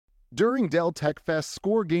During Dell Tech Fest,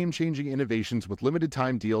 score game-changing innovations with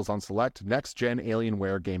limited-time deals on select next-gen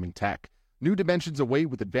Alienware gaming tech. New dimensions await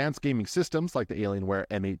with advanced gaming systems like the Alienware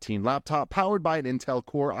M18 laptop powered by an Intel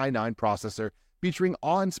Core i9 processor featuring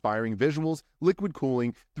awe-inspiring visuals, liquid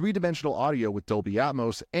cooling, three-dimensional audio with Dolby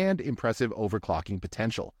Atmos, and impressive overclocking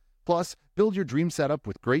potential. Plus, build your dream setup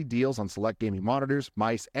with great deals on select gaming monitors,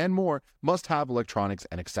 mice, and more must-have electronics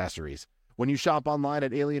and accessories. When you shop online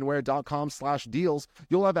at alienware.com/deals,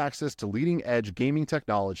 you'll have access to leading-edge gaming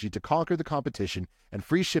technology to conquer the competition and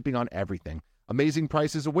free shipping on everything. Amazing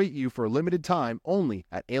prices await you for a limited time only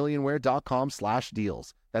at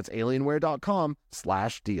alienware.com/deals. That's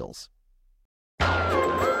alienware.com/deals.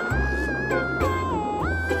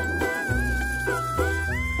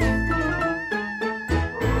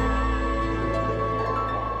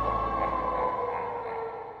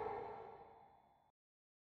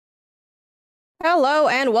 Hello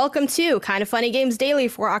and welcome to Kinda Funny Games Daily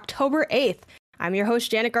for October 8th. I'm your host,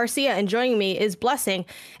 Janet Garcia, and joining me is Blessing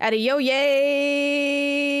at a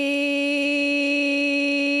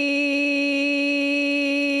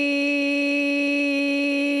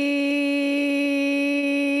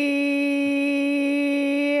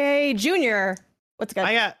Junior. What's good?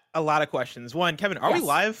 I got a lot of questions. One, Kevin, are we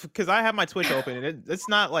live? Because I have my Twitch open and it's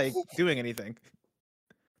not like doing anything.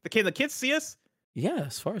 The kids see us? Yeah,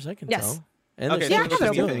 as far as I can Yes. tell. And Okay, they're so still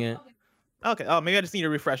it's doing it. Okay. Oh, maybe I just need to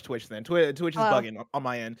refresh Twitch then. Twitch is bugging on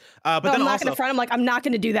my end. But No, then I'm not also, gonna front. I'm like, I'm not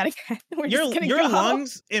gonna do that again. We're just gonna your go.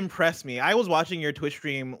 lungs impress me. I was watching your Twitch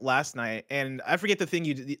stream last night, and I forget the thing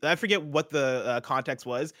you did. I forget what the context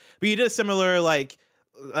was, but you did a similar like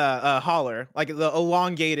holler, like the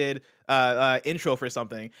elongated intro for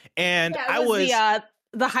something, and Yeah, I it was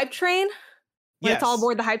the hype train. When it's all yes.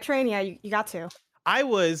 aboard the hype train, yeah, you got to. I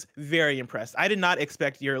was very impressed. I did not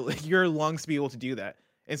expect your lungs to be able to do that.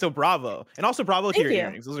 And so bravo. And also bravo to Thank your you.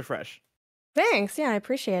 earrings. Those are fresh. Thanks. Yeah, I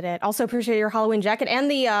appreciate it. Also appreciate your Halloween jacket and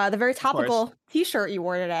the very topical T-shirt you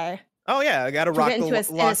wore today. Oh yeah, I got to Which we'll rock get into the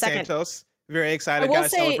in a Los second. Santos. Very excited. I will Got to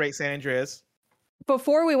say- celebrate San Andreas.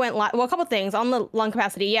 Before we went live, well, a couple things on the lung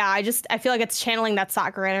capacity. Yeah, I feel like it's channeling that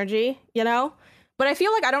soccer energy, you know? But I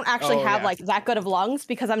feel like I don't actually Oh, have yeah. like that good of lungs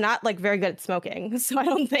because I'm not like very good at smoking. So I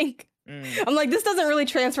don't think I'm like, this doesn't really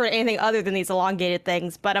transfer to anything other than these elongated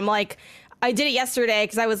things. But I'm like, I did it yesterday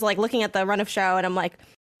because I was like looking at the run of show and I'm like,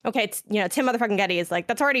 okay, Tim motherfucking Getty is like,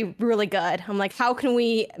 that's already really good. I'm like, how can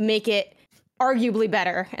we make it arguably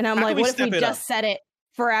better? And I'm How like, can we what if we step it just up? set it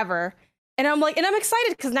forever? And I'm like, and I'm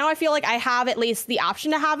excited because now I feel like I have at least the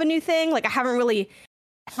option to have a new thing. Like I haven't really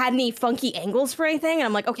had any funky angles for anything. And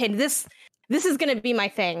I'm like, okay, this is going to be my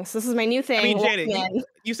thing. So this is my new thing. I mean, Walking Janet, in.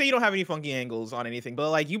 you say you don't have any funky angles on anything, but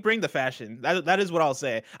like you bring the fashion. That is what I'll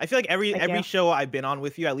say. I feel like Thank every you. show I've been on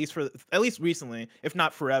with you, at least recently, if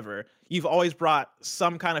not forever, you've always brought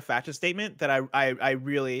some kind of fashion statement that I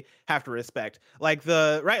really have to respect. Like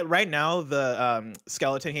the right now the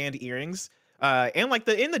skeleton hand earrings. And like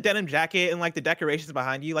in the denim jacket and like the decorations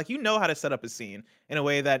behind you, like you know how to set up a scene in a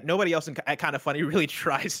way that nobody else in Kind of Funny really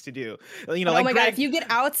tries to do. You know, Oh like my God, Greg, if you get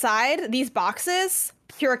outside these boxes,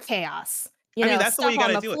 pure chaos. You I know, mean, that's the way stuff you on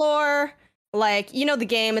gotta the do it. floor. Like, you know the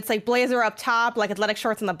game. It's like blazer up top, like athletic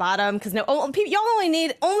shorts on the bottom. Because y'all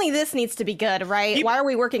only this needs to be good, right? People- Why are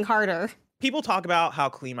we working harder? People talk about how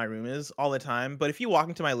clean my room is all the time, but if you walk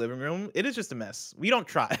into my living room, it is just a mess. We don't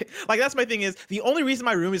try. Like that's my thing is the only reason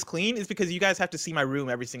my room is clean is because you guys have to see my room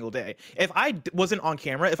every single day. If I wasn't on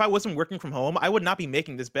camera, if I wasn't working from home, I would not be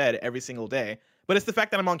making this bed every single day. But it's the fact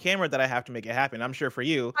that I'm on camera that I have to make it happen. I'm sure for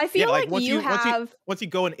you, I feel like once you you have, once you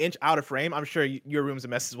go an inch out of frame, I'm sure your room's a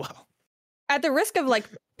mess as well. at the risk of like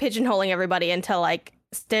pigeonholing everybody into like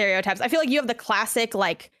stereotypes, I feel like you have the classic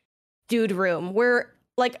like dude room where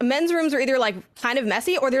like men's rooms are either like kind of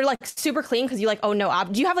messy or they're like super clean because you like, oh no,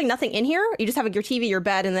 do you have like nothing in here? You just have like your TV, your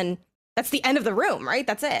bed, and then that's the end of the room, right?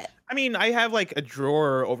 That's it. I mean, I have like a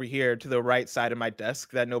drawer over here to the right side of my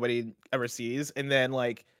desk that nobody ever sees, and then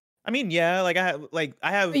like, I mean, yeah, like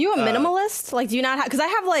I have. Are you a minimalist? Like, do you not have? Because I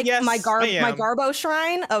have like Yes, my I am. Garbo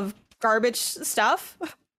shrine of garbage stuff.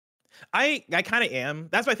 I kind of am.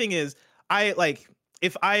 That's my thing is I like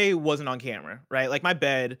if I wasn't on camera, right? Like my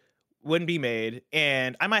bed wouldn't be made,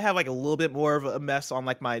 and I might have like a little bit more of a mess on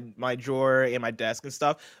like my drawer and my desk and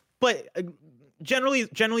stuff. But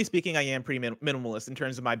generally speaking, I am pretty minimalist in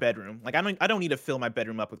terms of my bedroom. Like I don't need to fill my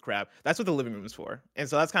bedroom up with crap. That's what the living room is for, and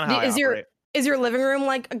so that's kind of how I operate. Is your living room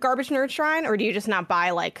like a garbage nerd shrine, or do you just not buy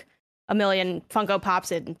like a million Funko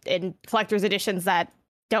Pops in collector's editions that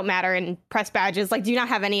don't matter and press badges? Like, do you not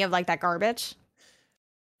have any of like that garbage?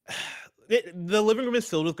 The living room is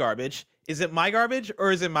filled with garbage. is it my garbage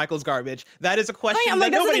or is it Michael's garbage? That is a question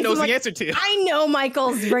that nobody knows the answer to. I know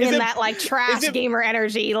Michael's bringing that like trash gamer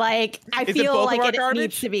energy. Like I feel like it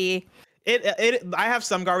needs to be. I have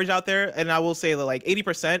some garbage out there, and I will say that like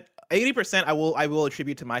 80% I will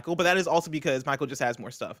attribute to Michael, but that is also because Michael just has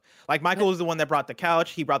more stuff. Like Michael was the one that brought the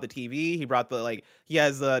couch, he brought the TV, he brought the he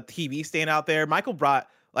has the TV stand out there. Michael brought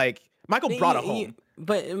a home.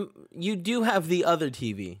 But you do have the other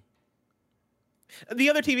TV. The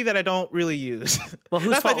other TV that I don't really use. Well,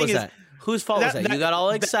 whose fault was that? Whose fault was that? You got all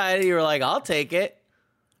excited. You were like, I'll take it.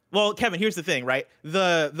 Well, Kevin, here's the thing, right?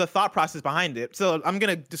 The thought process behind it. So I'm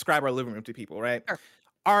going to describe our living room to people, right? Sure.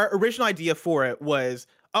 Our original idea for it was,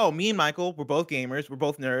 me and Michael, we're both gamers, we're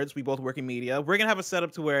both nerds, we both work in media. We're going to have a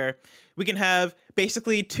setup to where we can have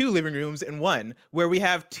basically 2 living rooms in one, where we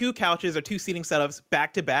have 2 couches or 2 seating setups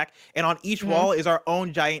back to back, and on each wall is our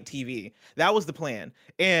own giant TV. That was the plan.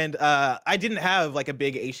 And I didn't have like a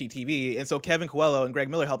big HD TV, and so Kevin Coelho and Greg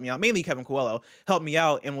Miller helped me out. Mainly Kevin Coelho helped me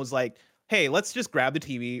out and was like, hey, let's just grab the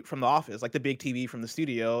TV from the office, like the big TV from the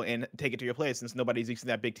studio, and take it to your place since nobody's using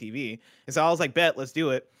that big TV. And so I was like, bet, let's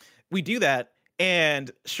do it. We do that. And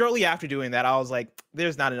shortly after doing that, I was like,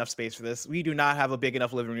 there's not enough space for this. We do not have a big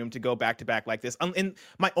enough living room to go back to back like this. And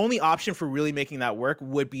my only option for really making that work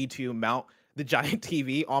would be to mount the giant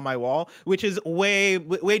TV on my wall, which is way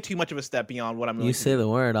too much of a step beyond what I'm going to do. You say the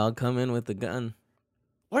word, I'll come in with the gun.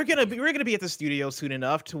 We're gonna be at the studio soon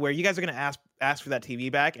enough to where you guys are gonna ask for that TV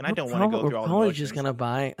back, and I don't want to go through all the motions. We're probably just gonna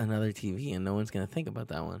buy another TV, and no one's gonna think about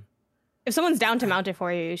that one. If someone's down to mount it for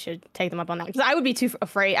you, you should take them up on that. Because I would be too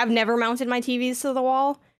afraid. I've never mounted my TVs to the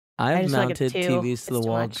wall. I've mounted TVs to the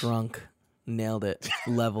wall drunk. Nailed it.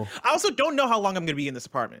 Level. I also don't know how long I'm gonna be in this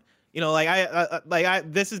apartment. You know,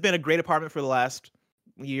 this has been a great apartment for the last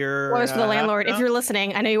year. Or for the landlord, if you're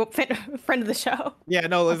listening, I know you're a friend of the show. Yeah,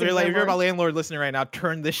 no, if you're my landlord listening right now,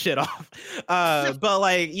 turn this shit off.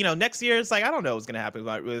 But next year, it's like I don't know what's gonna happen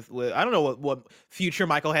with I don't know what future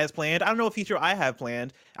Michael has planned. I don't know what future I have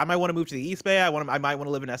planned. I might want to move to the East Bay. I might want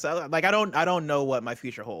to live in SL. Like I don't know what my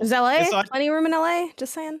future holds. Is LA? Plenty of room in LA?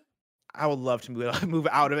 Just saying. I would love to move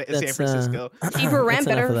out of it in San Francisco. Cheaper rent,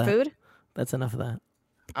 better food. That's enough of that.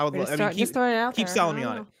 I would keep selling me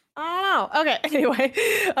on it. I don't know. Okay. Anyway,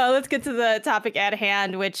 let's get to the topic at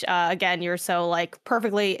hand, which, again, you're so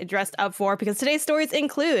perfectly dressed up for, because today's stories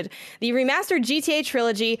include the remastered GTA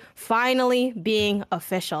trilogy finally being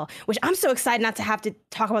official, which I'm so excited not to have to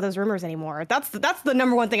talk about those rumors anymore. That's the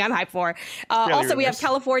number one thing I'm hyped for. Also, we have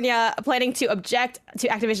California planning to object to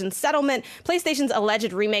Activision's settlement, PlayStation's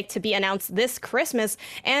alleged remake to be announced this Christmas,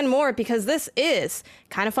 and more, because this is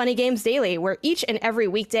Kind of Funny Games Daily, where each and every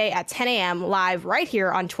weekday at 10 a.m. live right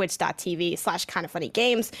here on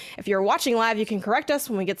twitch.tv/kindoffunnygames. If you're watching live, you can correct us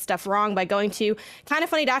when we get stuff wrong by going to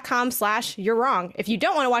kindoffunny.com/you're wrong. If you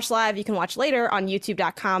don't want to watch live, you can watch later on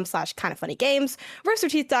youtube.com/kindoffunnygames,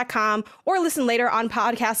 roosterteeth.com, or listen later on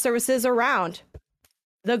podcast services around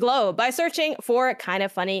the globe by searching for Kind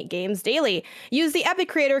of Funny Games Daily. Use the Epic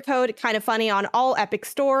creator code Kind of Funny on all Epic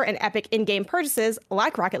Store and Epic in-game purchases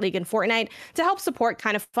like Rocket League and Fortnite to help support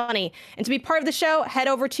Kind of Funny. And to be part of the show, head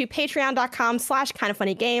over to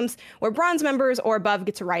patreon.com/kindoffunnygames, where bronze members or above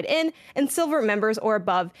get to write in, and silver members or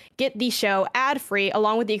above get the show ad-free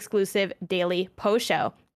along with the exclusive daily post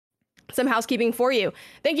show. Some housekeeping for you.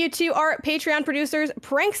 Thank you to our Patreon producers,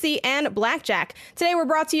 Pranksy and Blackjack. Today we're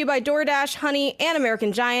brought to you by DoorDash, Honey, and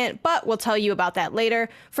American Giant, but we'll tell you about that later.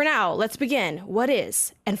 For now, let's begin what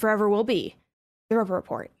is, and forever will be, the Roper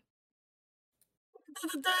Report.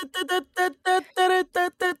 It's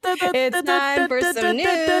time for some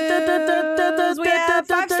news. We have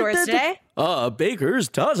 5 stories today. Baker's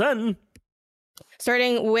dozen.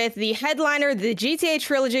 Starting with the headliner, the GTA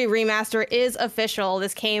Trilogy Remaster is official.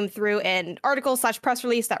 This came through an article/press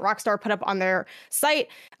release that Rockstar put up on their site,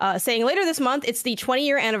 saying later this month, it's the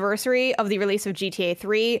 20-year anniversary of the release of GTA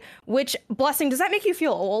 3, which, Blessing, does that make you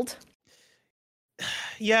feel old?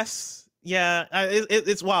 Yes. Yeah.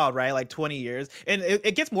 It's wild, right? Like 20 years. And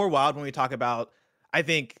it gets more wild when we talk about, I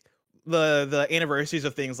think, the anniversaries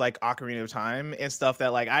of things like Ocarina of Time and stuff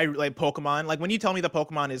that I like Pokemon. Like when you tell me that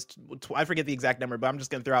Pokemon is, I forget the exact number, but I'm just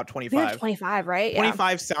gonna throw out 25. 25, right?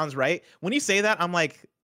 25 sounds right. When you say that, I'm like,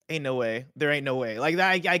 ain't no way. There ain't no way. Like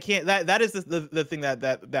that, I can't. That is the thing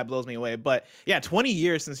that blows me away. But yeah, 20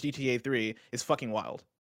 years since GTA 3 is fucking wild.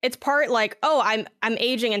 It's part I'm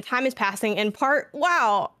aging and time is passing, and part,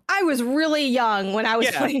 wow, I was really young when I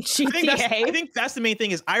was playing GTA. I think that's the main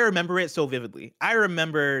thing is I remember it so vividly. I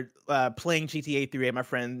remember playing GTA 3 at my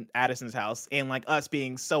friend Addison's house and like us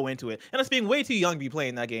being so into it and us being way too young to be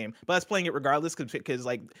playing that game, but us playing it regardless because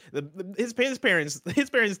like his parents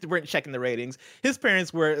weren't checking the ratings. His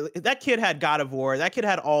parents were, that kid had God of War, that kid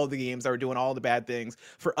had all the games that were doing all the bad things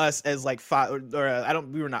for us as like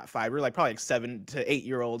we were not 5, we were like probably like 7 to 8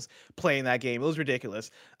 year olds playing that game. It was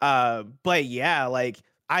ridiculous. But yeah, like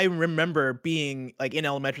I remember being like in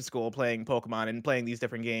elementary school playing Pokemon and playing these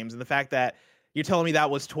different games, and the fact that you're telling me that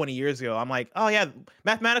was 20 years ago, I'm like, oh yeah,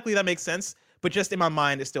 mathematically that makes sense, but just in my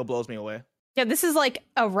mind, it still blows me away. Yeah, this is like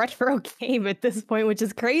a retro game at this point, which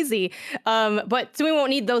is crazy. But we won't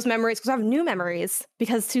need those memories because I have new memories.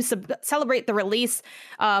 Because to celebrate the release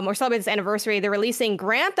or celebrate this anniversary, they're releasing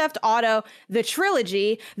Grand Theft Auto, the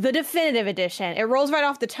trilogy, the definitive edition. It rolls right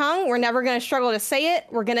off the tongue. We're never going to struggle to say it.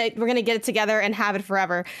 We're gonna get it together and have it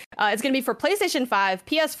forever. It's going to be for PlayStation 5,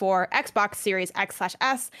 PS4, Xbox Series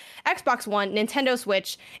X/S, Xbox One, Nintendo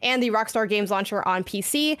Switch, and the Rockstar Games launcher on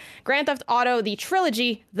PC. Grand Theft Auto, the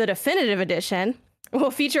trilogy, the definitive edition, will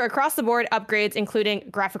feature across-the-board upgrades, including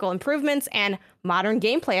graphical improvements and modern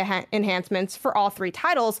gameplay enhancements for all 3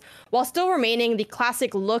 titles, while still remaining the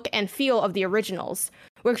classic look and feel of the originals.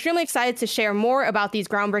 We're extremely excited to share more about these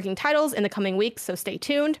groundbreaking titles in the coming weeks, so stay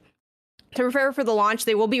tuned. To prepare for the launch,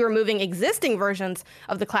 they will be removing existing versions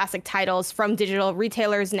of the classic titles from digital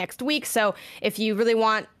retailers next week. So if you really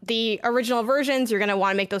want the original versions, you're going to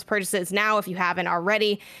want to make those purchases now if you haven't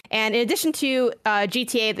already. And in addition to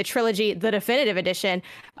GTA, the trilogy, the definitive edition,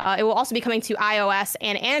 it will also be coming to iOS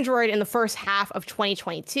and Android in the first half of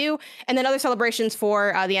 2022. And then other celebrations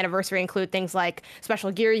for the anniversary include things like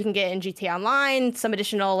special gear you can get in GTA Online, some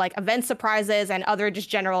additional like event surprises, and other just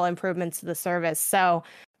general improvements to the service. So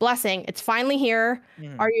Blessing, it's finally here.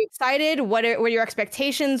 Are you excited? What are your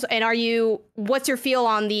expectations? And what's your feel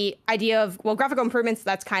on the idea of, well, graphical improvements,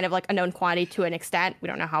 that's kind of like a known quantity to an extent. We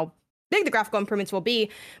don't know how big the graphical improvements will be,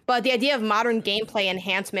 but the idea of modern gameplay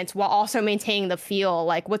enhancements while also maintaining the feel,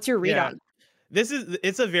 like what's your read on?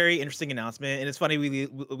 It's a very interesting announcement, and it's funny we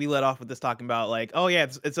let off with this talking about like, oh yeah,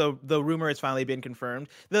 the rumor has finally been confirmed.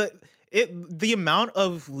 The amount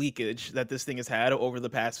of leakage that this thing has had over the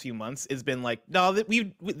past few months has been like, no,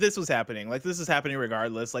 this was happening. Like this is happening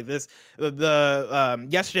regardless. Like this,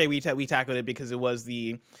 yesterday we tackled it because it was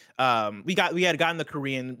we had gotten the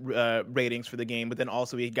Korean ratings for the game, but then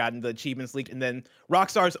also we had gotten the achievements leaked, and then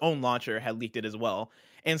Rockstar's own launcher had leaked it as well.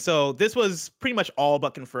 And so this was pretty much all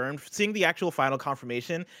but confirmed. Seeing the actual final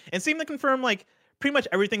confirmation and seeing to confirm like pretty much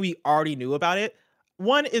everything we already knew about it.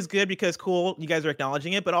 One is good because cool, you guys are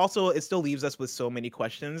acknowledging it, but also it still leaves us with so many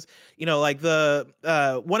questions. You know, like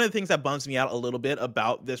one of the things that bums me out a little bit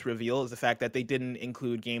about this reveal is the fact that they didn't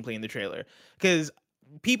include gameplay in the trailer, because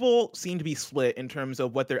people seem to be split in terms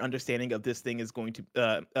of what their understanding of this thing is going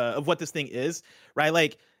to of what this thing is, right?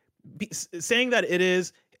 Like saying that it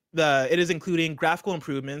is including graphical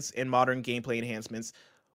improvements and modern gameplay enhancements.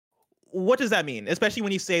 What does that mean? Especially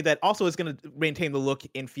when you say that also it's going to maintain the look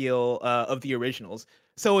and feel of the originals.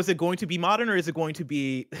 So is it going to be modern, or is it going to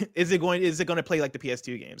play like the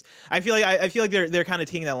PS2 games? I feel like they're kind of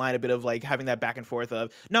taking that line a bit of like having that back and forth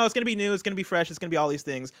of, no, it's going to be new, it's going to be fresh, it's going to be all these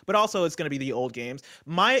things, but also it's going to be the old games.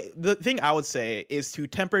 The thing I would say is to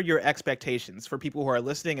temper your expectations for people who are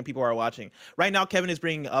listening and people who are watching. Right now, Kevin is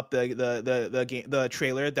bringing up the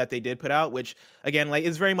trailer that they did put out, which again, like,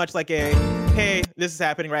 is very much like a, hey, this is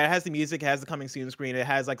happening, right? It has the music, it has the coming soon screen, it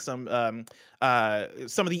has like some of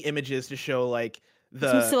the images to show like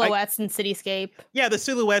some silhouettes and cityscape. Yeah, the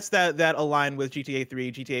silhouettes that align with GTA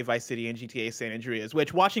 3, GTA Vice City, and GTA San Andreas,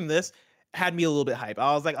 which watching this had me a little bit hype.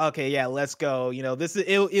 I was like, okay, yeah, let's go. You know,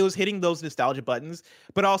 it was hitting those nostalgia buttons,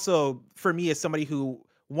 but also for me as somebody who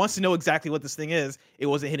wants to know exactly what this thing is, it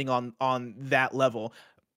wasn't hitting on that level.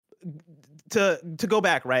 To go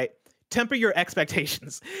back, right? Temper your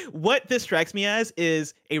expectations. What this strikes me as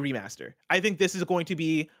is a remaster. I think this is going to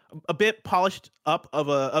be a bit polished up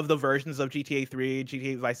of the versions of GTA 3,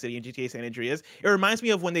 GTA Vice City, and GTA San Andreas. It reminds me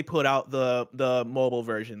of when they put out the mobile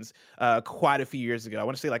versions quite a few years ago. I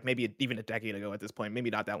want to say like maybe even a decade ago at this point, maybe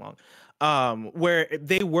not that long, where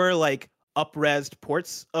they were like up-resed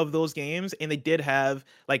ports of those games, and they did have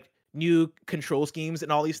like new control schemes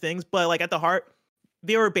and all these things, but like at the heart,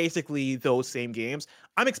 they were basically those same games.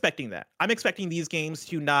 I'm expecting that. I'm expecting these games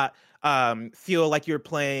to not feel like you're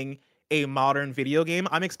playing a modern video game.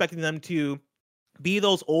 I'm expecting them to be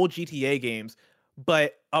those old GTA games,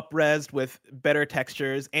 but up-resed with better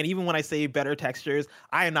textures. And even when I say better textures,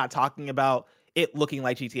 I am not talking about it looking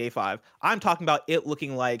like GTA 5. I'm talking about it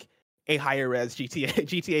looking like a higher res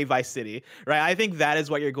GTA Vice City, right? I think that is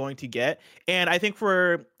what you're going to get. And I think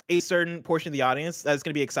for a certain portion of the audience, that's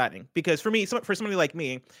going to be exciting. Because for me, for somebody like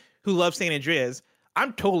me who loves San Andreas,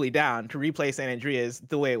 I'm totally down to replay San Andreas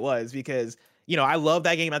the way it was, because, you know, I love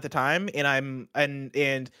that game at the time, and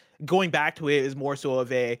and going back to it is more so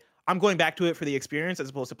of I'm going back to it for the experience as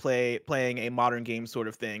opposed to playing a modern game sort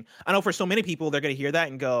of thing. I know for so many people, they're going to hear that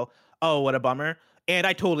and go, oh, what a bummer. And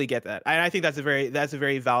I totally get that. And I think that's a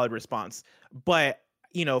very valid response. But,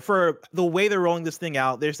 you know, for the way they're rolling this thing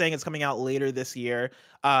out, they're saying it's coming out later this year.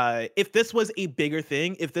 If this was a bigger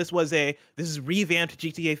thing, if this was this is revamped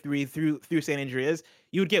GTA 3 through San Andreas,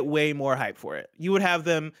 you would get way more hype for it. You would have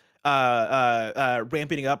them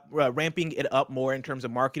ramping it up more in terms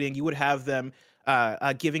of marketing. You would have them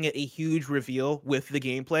giving it a huge reveal with the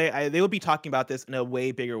gameplay. They would be talking about this in a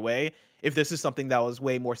way bigger way if this is something that was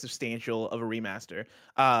way more substantial of a remaster.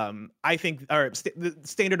 I think, or the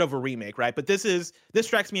standard of a remake, right? But this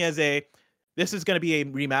strikes me as this is going to be a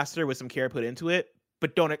remaster with some care put into it,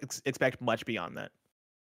 but don't expect much beyond that.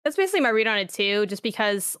 That's basically my read on it too, just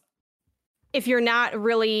because if you're not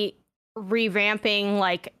really revamping,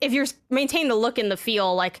 like if you're maintaining the look and the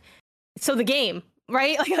feel, like, so the game,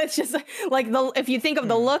 right? Like, it's just like if you think of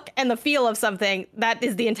the look and the feel of something, that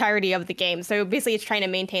is the entirety of the game. So basically it's trying to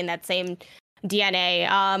maintain that same DNA.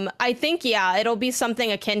 I think, yeah, it'll be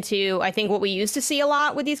something akin to, I think, what we used to see a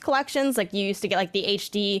lot with these collections. Like, you used to get like the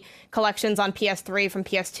HD collections on PS3 from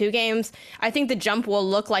PS2 games. I think the jump will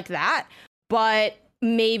look like that, but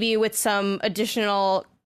maybe with some additional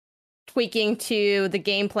tweaking to the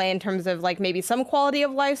gameplay in terms of like maybe some quality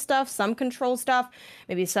of life stuff, some control stuff,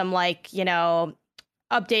 maybe some, like, you know,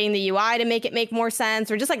 updating the UI to make it make more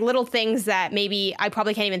sense, or just like little things that maybe I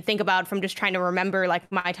probably can't even think about from just trying to remember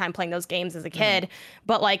like my time playing those games as a kid.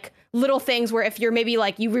 But like little things where if you're maybe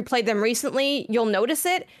like you replayed them recently, you'll notice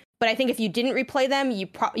it. But I think if you didn't replay them,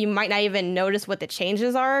 you might not even notice what the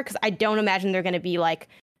changes are, because I don't imagine they're going to be like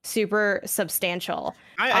super substantial.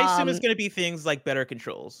 I assume it's going to be things like better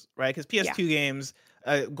controls, right? Because PS2 games,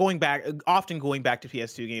 going back to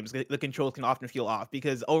PS2 games, the controls can often feel off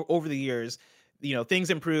because over the years, you know, things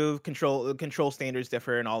improve, control standards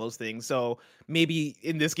differ, and all those things. So maybe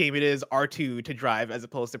in this game it is R2 to drive as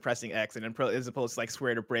opposed to pressing X, and as opposed to like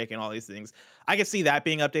square to brake and all these things. I can see that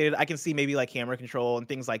being updated. I can see maybe like camera control and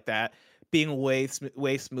things like that being way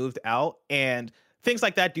smoothed out, and things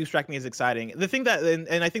like that do strike me as exciting. The thing that,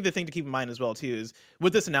 and I think the thing to keep in mind as well too, is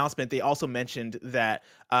with this announcement, they also mentioned that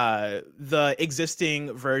the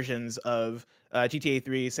existing versions of GTA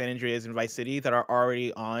 3, San Andreas, and Vice City that are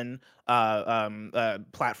already on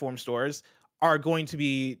platform stores are going to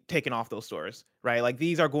be taken off those stores, right? Like,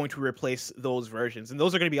 these are going to replace those versions, and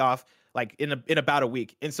those are going to be off like in about a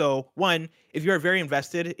week. And so, one, if you're very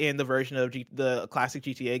invested in the version of the classic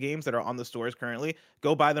GTA games that are on the stores currently,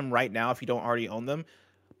 go buy them right now if you don't already own them.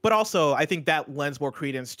 But also, I think that lends more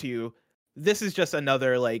credence to, this is just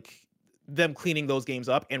another, like, them cleaning those games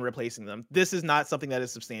up and replacing them. This is not something that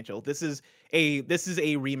is substantial. This is a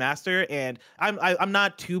remaster, and I'm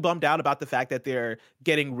not too bummed out about the fact that they're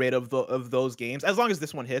getting rid of those games, as long as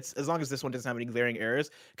this one hits, as long as this one doesn't have any glaring errors,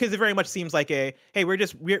 because it very much seems like hey, we're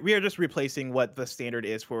just replacing what the standard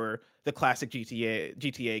is for the classic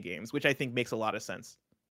GTA games, which I think makes a lot of sense.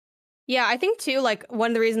 Yeah, I think too, like, one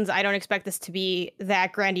of the reasons I don't expect this to be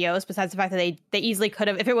that grandiose, besides the fact that they easily could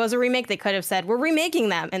have, if it was a remake, they could have said, we're remaking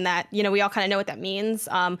them, and that, you know, we all kind of know what that means.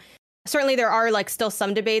 Certainly there are like still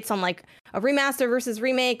some debates on like a remaster versus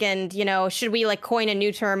remake, and, you know, should we like coin a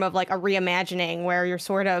new term of like a reimagining, where you're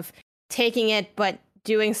sort of taking it but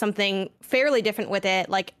doing something fairly different with it,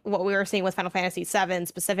 like what we were seeing with Final Fantasy VII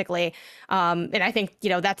specifically. And I think, you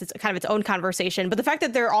know, that's kind of its own conversation. But the fact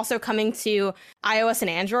that they're also coming to iOS and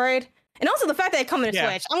Android, and also the fact that they come to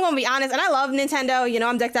Switch, I'm going to be honest, and I love Nintendo. You know,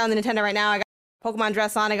 I'm decked out in the Nintendo right now. I got my Pokemon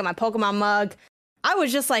dress on. I got my Pokemon mug. I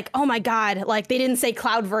was just like, oh my God, like, they didn't say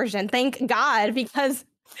cloud version. Thank God, because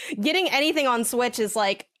getting anything on Switch is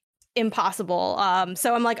like impossible.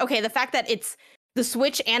 So I'm like, okay, the fact that it's the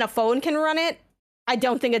Switch and a phone can run it, I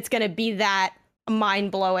don't think it's going to be that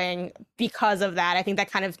mind-blowing because of that. I think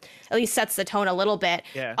that kind of at least sets the tone a little bit.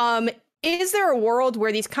 Yeah. Is there a world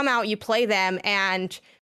where these come out, you play them, and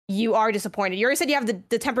you are disappointed? You already said you have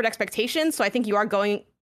the tempered expectations, so I think you are going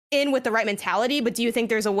in with the right mentality, but do you think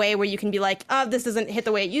there's a way where you can be like, oh, this doesn't hit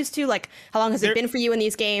the way it used to? Like, how long has it been for you in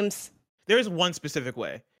these games? There's one specific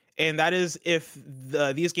way, and that is if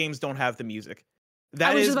these games don't have the music.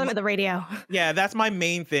 I was just talking about the radio. Yeah, that's my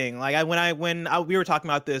main thing. Like we were talking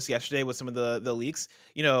about this yesterday with some of the leaks,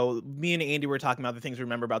 you know, me and Andy were talking about the things we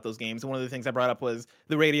remember about those games. And one of the things I brought up was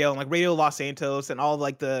the radio, and like Radio Los Santos and all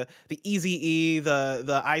like the Eazy-E,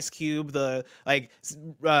 the Ice Cube, the like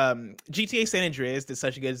GTA San Andreas did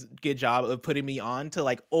such a good job of putting me on to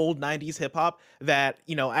like old 90s hip hop that,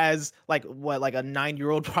 you know, as like a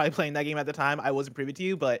 9-year-old probably playing that game at the time, I wasn't privy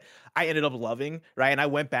to, but I ended up loving, right? And I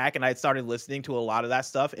went back and I started listening to a lot of that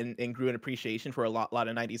stuff and grew an appreciation for a lot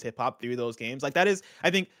of 90s hip hop through those games. Like that is,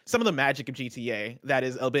 I think, some of the magic of GTA that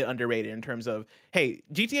is a bit underrated in terms of, hey,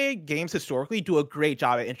 GTA games historically do a great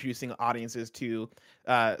job at introducing audiences to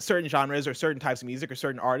certain genres or certain types of music or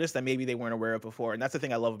certain artists that maybe they weren't aware of before. And that's the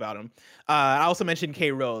thing I love about them. I also mentioned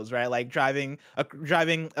K Rose, right? Like driving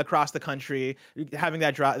across the country, having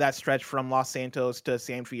that stretch from Los Santos to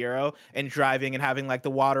San Fierro, and driving and having like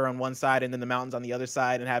the water on one side and then the mountains on the other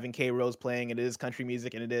side, and having K Rose playing. It is country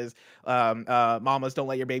music, and it is Mamas Don't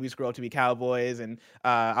Let Your Babies Grow Up to Be Cowboys, and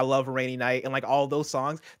I Love a Rainy Night, and like all those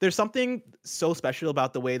songs. There's something so special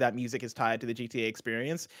about the way that music is tied to the GTA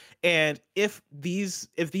experience. And if these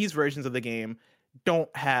versions of the game don't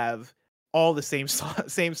have all the same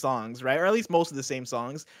songs, right, or at least most of the same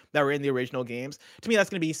songs that were in the original games, to me that's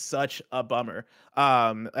going to be such a bummer.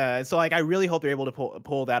 So like I really hope they're able to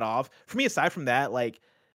pull that off. For me, aside from that, like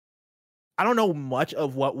I don't know much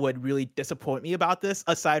of what would really disappoint me about this,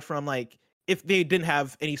 aside from like if they didn't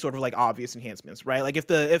have any sort of like obvious enhancements, right? Like if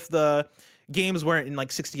the games weren't in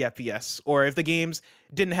like 60 FPS, or if the games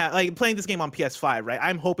didn't have, like, playing this game on PS5, right?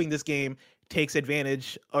 I'm hoping this game takes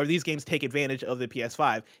advantage, or these games take advantage of the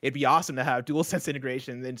PS5. It'd be awesome to have DualSense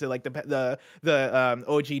integration into like the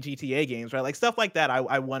OG GTA games, right? Like stuff like that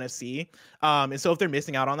I want to see. And so if they're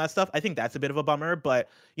missing out on that stuff, I think that's a bit of a bummer. But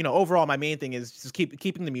you know, overall, my main thing is just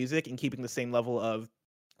keeping the music and keeping the same level of,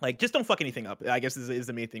 like, just don't fuck anything up, I guess is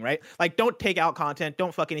the main thing, right? Like, don't take out content,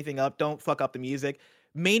 don't fuck anything up, don't fuck up the music.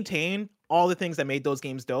 Maintain all the things that made those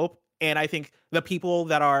games dope. And I think the people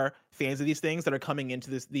that are fans of these things that are coming into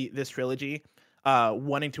this trilogy,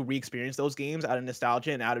 wanting to re-experience those games out of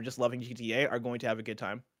nostalgia and out of just loving GTA, are going to have a good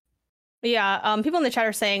time. Yeah, people in the chat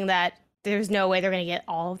are saying that there's no way they're going to get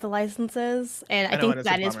all of the licenses, and I think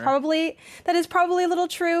that is probably a little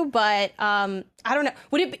true. But I don't know.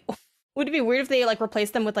 Would it be weird if they like replace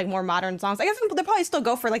them with like more modern songs? I guess they'll probably still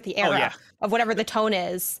go for like the era of whatever the tone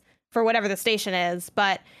is for whatever the station is.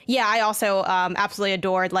 But yeah, I also absolutely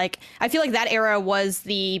adored, like, I feel like that era was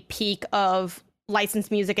the peak of licensed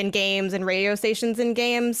music in games and radio stations in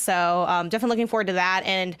games. So definitely looking forward to that.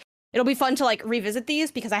 And it'll be fun to like revisit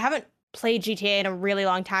these, because I haven't played GTA in a really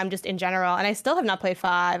long time, just in general. And I still have not played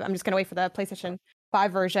 5. I'm just going to wait for the PlayStation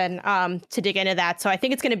 5 version to dig into that. So I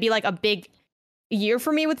think it's going to be like a big year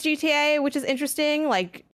for me with GTA, which is interesting.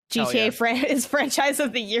 Like, GTA is franchise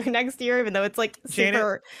of the year next year, even though it's like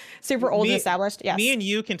super old and established. Yes. Me and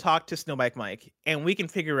you can talk to Snowbike Mike, and we can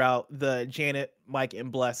figure out the Janet, Mike,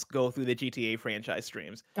 and Bless go through the GTA franchise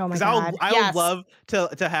streams. Oh my God. I would love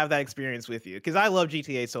to have that experience with you, because I love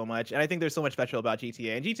GTA so much, and I think there's so much special about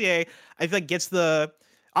GTA. And GTA, I feel like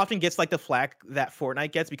often gets like the flack that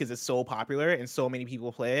Fortnite gets, because it's so popular and so many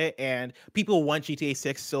people play it, and people want GTA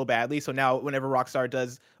 6 so badly. So now whenever Rockstar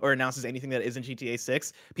does or announces anything that isn't GTA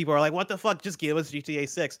 6, people are like, what the fuck, just give us GTA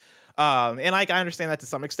 6. And like, I understand that to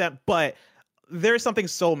some extent, but there's something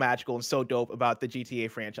so magical and so dope about the GTA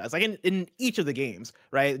franchise. Like in each of the games,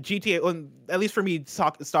 right? GTA, at least for me,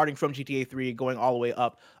 starting from GTA 3 going all the way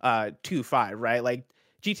up to 5, right? Like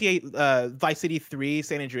GTA Vice City 3,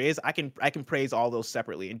 San Andreas, I can praise all those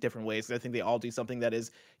separately in different ways. I think they all do something that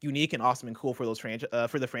is unique and awesome and cool for those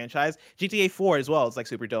for the franchise. GTA 4 as well is like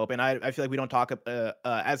super dope, and I feel like we don't talk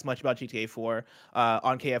as much about GTA 4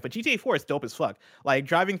 on KF, but GTA 4 is dope as fuck. Like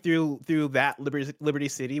driving through that Liberty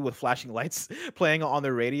City with flashing lights playing on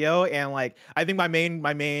the radio, and like I think my main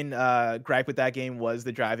gripe with that game was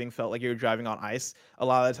the driving felt like you were driving on ice a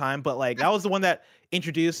lot of the time. But like that was the one that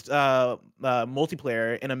introduced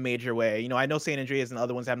multiplayer in a major way. You know, I know San Andreas and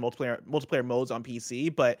other ones had multiplayer modes on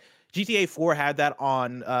PC, but GTA 4 had that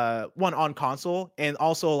on console, and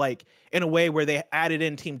also like in a way where they added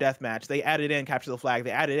in team deathmatch, they added in capture the flag,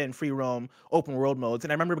 they added in free roam open world modes,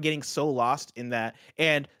 and I remember getting so lost in that.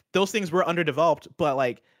 And those things were underdeveloped, but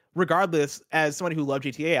like regardless, as somebody who loved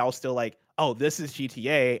GTA, I was still like, oh, this is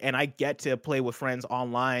GTA, and I get to play with friends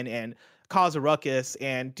online and cause a ruckus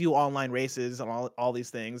and do online races and all these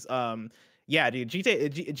things. Yeah, dude,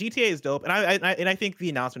 GTA is dope, and I think the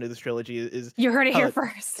announcement of this trilogy is you heard it here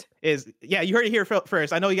first. You heard it here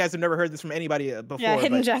first. I know you guys have never heard this from anybody before. Yeah,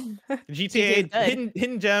 hidden gem. GTA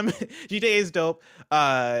hidden gem. GTA is dope.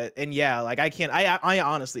 And yeah, like I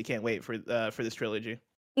honestly can't wait for this trilogy.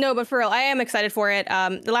 No, but for real, I am excited for it.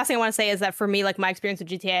 The last thing I want to say is that for me, like my experience with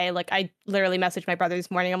GTA, like I literally messaged my brother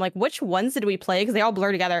this morning. I'm like, which ones did we play? Because they all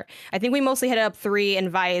blur together. I think we mostly hit up 3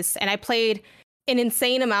 and Vice, and I played an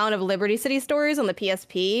insane amount of Liberty City Stories on the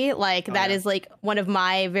PSP. Like that is like one of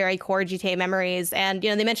my very core GTA memories. And, you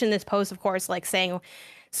know, they mentioned this post, of course, like saying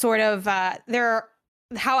sort of they're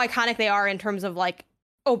how iconic they are in terms of like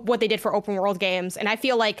what they did for open world games. And I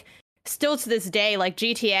feel like still to this day, like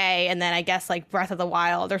GTA and then I guess like Breath of the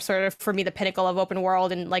Wild are sort of for me the pinnacle of open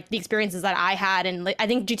world and like the experiences that I had. And like, I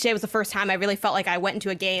think GTA was the first time I really felt like I went into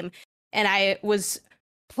a game and I was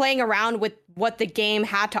playing around with what the game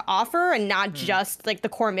had to offer and not just like the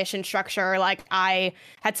core mission structure. Like I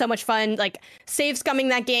had so much fun like save scumming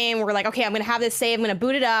that game. We're like, okay, I'm gonna have this save, I'm gonna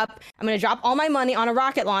boot it up, I'm gonna drop all my money on a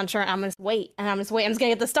rocket launcher and I'm gonna wait I'm just gonna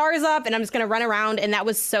get the stars up and I'm just gonna run around. And that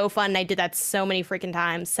was so fun. I did that so many freaking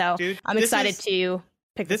times. So dude, I'm excited to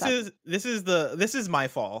pick this up. This is my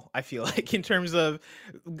fall, I feel like, in terms of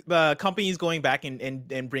companies going back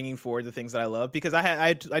and bringing forward the things that I love, because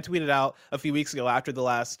I tweeted out a few weeks ago after the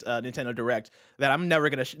last Nintendo Direct that I'm never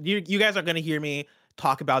gonna you guys are gonna hear me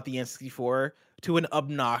talk about the N64 to an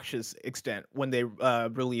obnoxious extent when they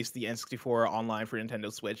released the N64 online for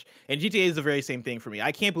Nintendo Switch. And GTA is the very same thing for me.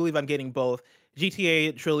 I can't believe I'm getting both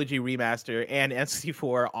GTA Trilogy Remaster and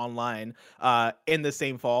N64 online in the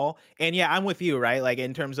same fall. And yeah, I'm with you, right? Like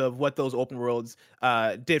in terms of what those open worlds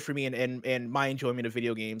did for me and my enjoyment of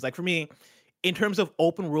video games. Like for me, in terms of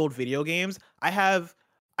open world video games, I have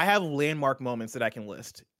landmark moments that I can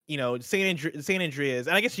list. You know, San Andreas,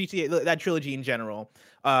 and I guess GTA, that trilogy in general,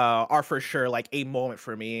 are for sure like a moment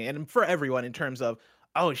for me and for everyone in terms of,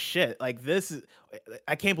 oh shit, like this is,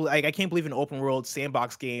 I can't believe an open world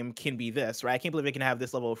sandbox game can be this, right? I can't believe it can have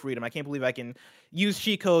this level of freedom. I can't believe I can use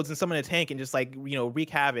cheat codes and summon a tank and just like, you know, wreak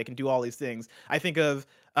havoc and do all these things. I think of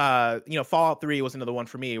you know, Fallout 3 was another one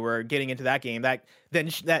for me where getting into that game that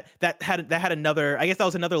had another, I guess that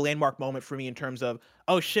was another landmark moment for me in terms of,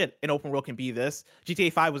 oh shit, an open world can be this.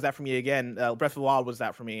 GTA 5 was that for me again. Breath of the Wild was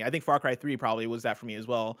that for me. I think Far Cry 3 probably was that for me as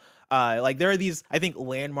well. Like there are these, I think,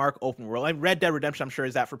 landmark open world. And Red Dead Redemption, I'm sure,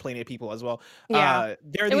 is that for plenty of people as well. Yeah,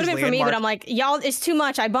 it would have been for me, but I'm like, y'all, it's too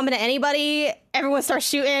much. I bump into anybody, everyone starts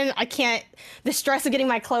shooting. I can't. The stress of getting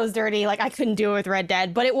my clothes dirty, like I couldn't do it with Red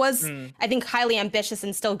Dead. But it was, I think, highly ambitious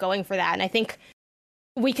and still going for that. And I think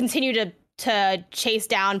we continue to chase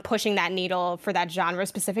down pushing that needle for that genre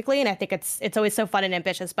specifically, and I think it's always so fun and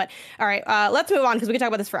ambitious. But all right, let's move on because we can talk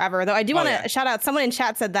about this forever. Though I do want to shout out, someone in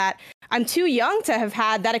chat said that I'm too young to have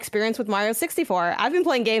had that experience with Mario 64. I've been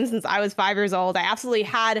playing games since I was 5 years old. I absolutely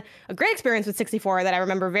had a great experience with 64 that I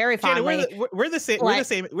remember very fondly. Jana, we're the same. Like,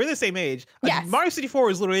 we're the same age. Yes. Mario 64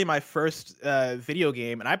 was literally my first video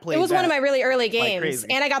game, and I played. It was one of my really early games,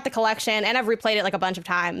 and I got the collection, and I've replayed it like a bunch of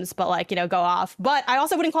times. But like, you know, go off. But I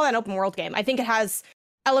also wouldn't call that an open world game. I think it has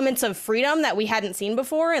elements of freedom that we hadn't seen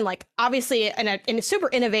before, and like obviously in a super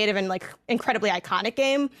innovative and like incredibly iconic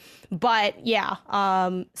game. But yeah,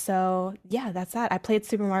 so yeah, that's that. I played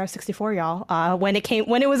Super Mario 64, y'all, when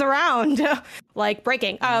it was around, like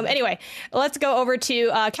breaking. Anyway, let's go over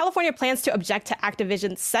to California plans to object to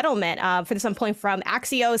Activision's settlement. For this, I'm pulling from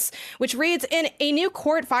Axios, which reads, in a new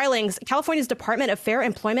court filings, California's Department of Fair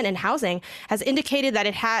Employment and Housing has indicated that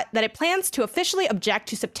it plans to officially object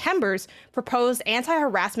to September's proposed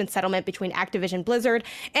anti-harassment settlement between Activision Blizzard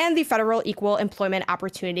and the Federal Equal Employment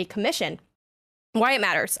Opportunity Commission. Why it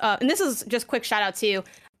matters. And this is just quick shout out to,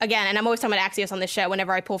 again, and I'm always talking about Axios on this show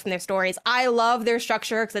whenever I pull from their stories. I love their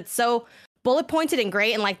structure because it's so bullet pointed and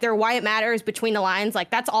great, and like their why it matters between the lines,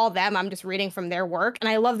 like that's all them. I'm just reading from their work, and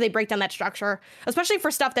I love they break down that structure, especially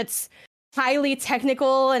for stuff that's highly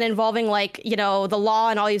technical and involving like, you know, the law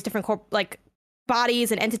and all these different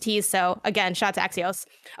bodies and entities. So again, shout out to Axios.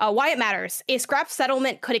 Why it matters. A scrap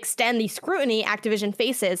settlement could extend the scrutiny Activision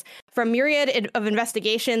faces from myriad of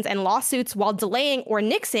investigations and lawsuits while delaying or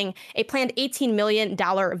nixing a planned $18 million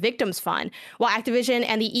victims fund. While Activision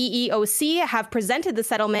and the EEOC have presented the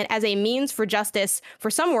settlement as a means for justice for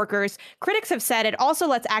some workers, critics have said it also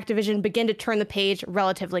lets Activision begin to turn the page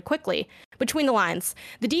relatively quickly. Between the lines,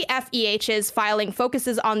 the DFEH's filing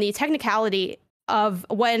focuses on the technicality of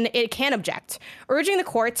when it can object, urging the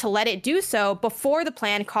court to let it do so before the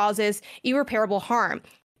plan causes irreparable harm.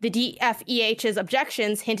 The DFEH's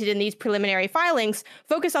objections hinted in these preliminary filings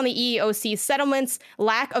focus on the EEOC's settlements,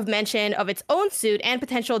 lack of mention of its own suit, and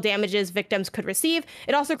potential damages victims could receive.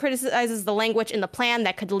 It also criticizes the language in the plan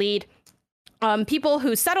that could lead people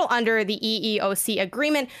who settle under the EEOC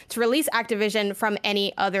agreement to release Activision from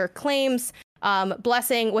any other claims.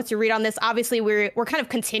 Blessing, what's your read on this? Obviously, we're kind of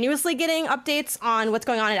continuously getting updates on what's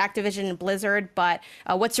going on at Activision and Blizzard, but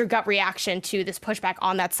what's your gut reaction to this pushback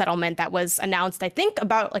on that settlement that was announced, I think,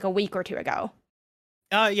 about like a week or two ago?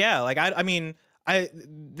 Yeah, like I mean,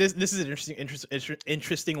 this is an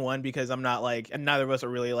interesting one because I'm not like, and neither of us are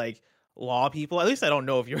really like law people. At least I don't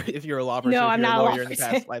know if you're a law person. No, if I'm you're not a a lawyer law in the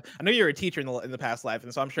person. past life. I know you're a teacher in the past life,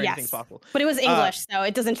 and so I'm sure anything's possible. But it was English, so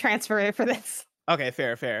it doesn't transfer for this. Okay,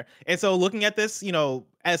 fair. And so looking at this, you know,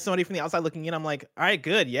 as somebody from the outside looking in, I'm like, all right,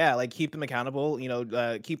 good. Yeah, like keep them accountable, you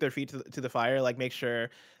know, keep their feet to the fire, like make sure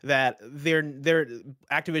that their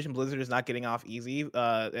Activision Blizzard is not getting off easy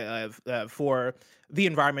for the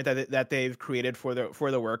environment that they've created for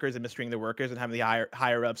the workers and mistreating the workers and having the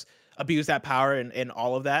higher ups abuse that power and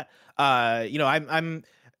all of that. You know,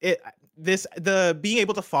 the being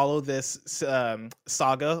able to follow this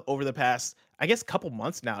saga over the past, I guess, couple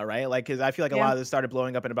months now, right? Like, because I feel like a lot of this started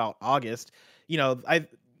blowing up in about August. You know,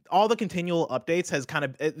 all the continual updates has kind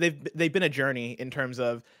of they've been a journey in terms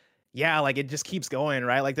of, yeah, like it just keeps going,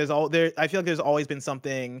 right? Like I feel like there's always been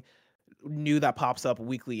something new that pops up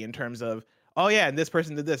weekly in terms of, oh yeah, and this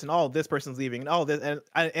person did this, and oh, this person's leaving, and oh, this,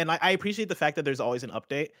 and I appreciate the fact that there's always an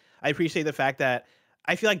update. I appreciate the fact that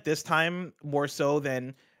I feel like this time more so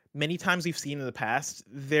than many times we've seen in the past,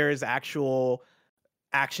 there is actual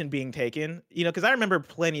action being taken, you know, because I remember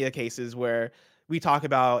plenty of cases where we talk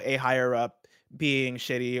about a higher up being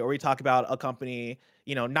shitty, or we talk about a company,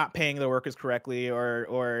 you know, not paying their workers correctly,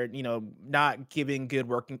 or you know, not giving good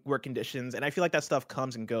work conditions, and I feel like that stuff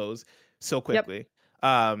comes and goes so quickly.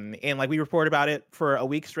 And like we report about it for a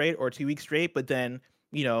week straight or 2 weeks straight, but then,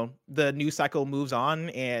 you know, the news cycle moves on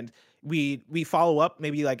and we follow up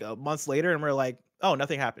maybe like months later and we're like, oh,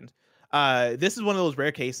 nothing happened. This is one of those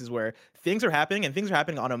rare cases where things are happening and things are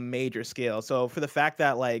happening on a major scale. So for the fact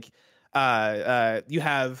that like you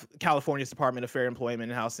have California's Department of Fair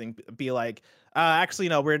Employment and Housing be like, actually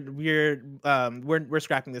no, we're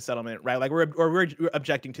scrapping this settlement, right? Like we're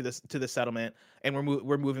objecting to this settlement and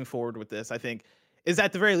we're moving forward with this, I think is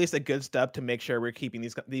at the very least a good step to make sure we're keeping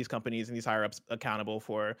these companies and these higher ups accountable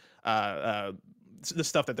for the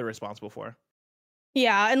stuff that they're responsible for.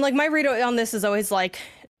 Yeah, and like my read on this is always like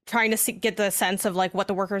trying to get the sense of like what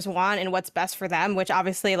the workers want and what's best for them, which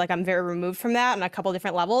obviously like I'm very removed from that on a couple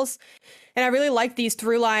different levels. And I really like these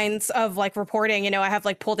through lines of like reporting. You know, I have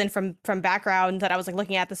like pulled in from background that I was like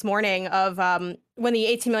looking at this morning of when the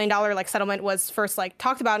 $18 million like settlement was first like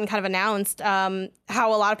talked about and kind of announced,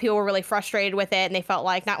 how a lot of people were really frustrated with it, and they felt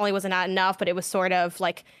like not only was it not enough, but it was sort of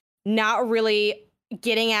like not really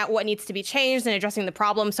getting at what needs to be changed and addressing the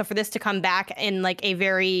problem. So for this to come back in like a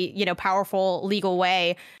very, you know, powerful legal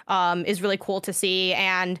way is really cool to see.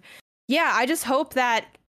 And yeah, I just hope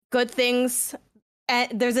that good things,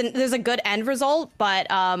 there's a good end result, but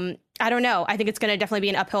I don't know. I think it's going to definitely be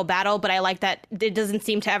an uphill battle, but I like that it doesn't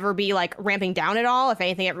seem to ever be like ramping down at all. If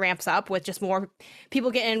anything, it ramps up with just more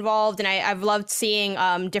people getting involved. And I've loved seeing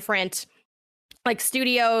different like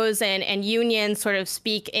studios and unions sort of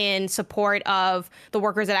speak in support of the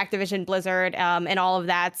workers at Activision Blizzard and all of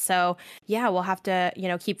that. So yeah, we'll have to, you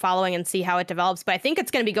know, keep following and see how it develops. But I think it's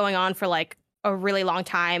going to be going on for like a really long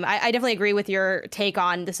time. I definitely agree with your take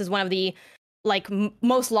on this is one of the like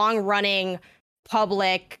most long running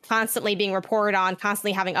public, constantly being reported on,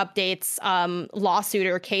 constantly having updates, lawsuit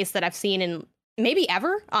or case that I've seen in maybe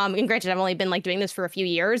ever. And granted, I've only been like doing this for a few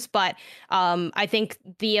years, but I think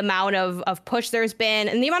the amount of push there's been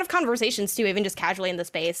and the amount of conversations too, even just casually in the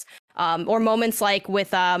space, or moments like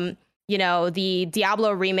with, you know, the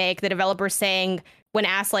Diablo remake, the developers saying when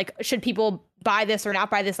asked like, should people buy this or not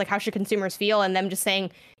buy this? Like, how should consumers feel? And them just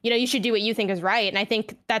saying, you know, you should do what you think is right. And I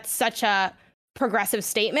think that's such a progressive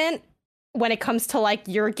statement when it comes to like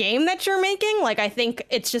your game that you're making. Like, I think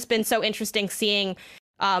it's just been so interesting seeing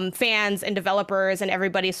fans and developers and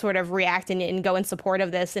everybody sort of react and go in support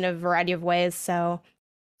of this in a variety of ways. So,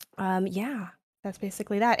 yeah, that's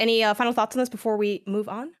basically that. Any final thoughts on this before we move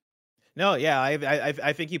on? No, yeah,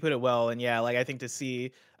 I think you put it well, and yeah, like I think to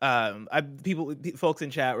see folks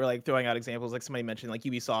in chat were like throwing out examples, like somebody mentioned, like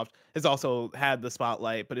Ubisoft has also had the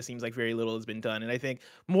spotlight, but it seems like very little has been done, and I think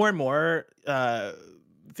more and more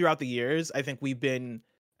throughout the years, I think we've been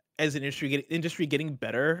as an industry getting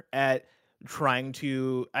better at trying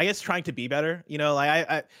to be better. You know, like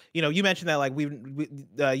I you know, you mentioned that like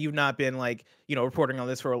you've not been like, you know, reporting on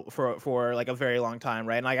this for like a very long time,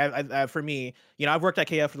 right? And like I for me, you know, I've worked at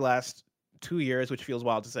KF for the last 2 years, which feels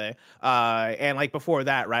wild to say. And like before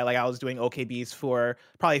that, right, like I was doing OKBeast for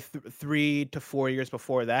probably 3 to 4 years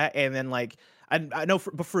before that, and then like I know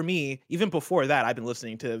for me, even before that, I've been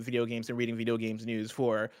listening to video games and reading video games news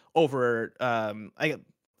for over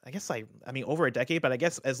I guess I mean over a decade, but I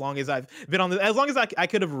guess as long as I've been on as long as I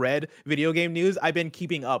could have read video game news, I've been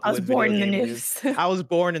keeping up with video game news. I was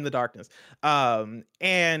born in the darkness.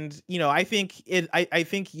 And you know, I think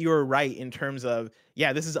you're right in terms of,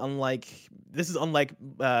 yeah, this is unlike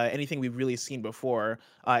anything we've really seen before,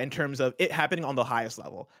 in terms of it happening on the highest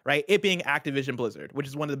level, right? It being Activision Blizzard, which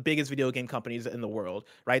is one of the biggest video game companies in the world,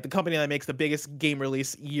 right? The company that makes the biggest game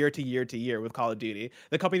release year to year to year with Call of Duty,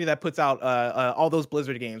 the company that puts out all those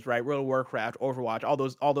Blizzard games, right? World of Warcraft, Overwatch,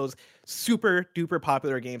 all those super duper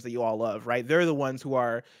popular games that you all love, right? They're the ones who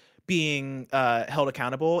are being held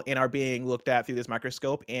accountable and are being looked at through this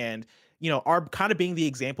microscope, and you know, are kind of being the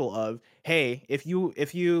example of, hey, if you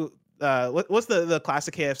what's the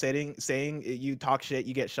classic KF saying, you talk shit,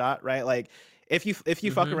 you get shot, right? Like if you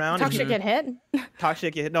fuck around, talk shit, get hit. Talk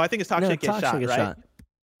shit, get hit. No, I think it's talk shit, get shot, right?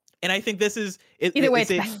 And I think this is either way.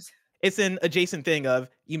 It's an adjacent thing of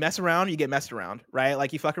you mess around, you get messed around, right?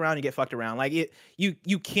 Like you fuck around, you get fucked around. Like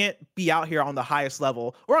you can't be out here on the highest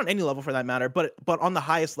level, or on any level for that matter, but on the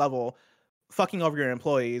highest level, fucking over your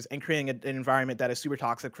employees and creating an environment that is super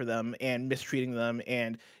toxic for them and mistreating them,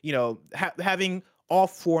 and you know, having all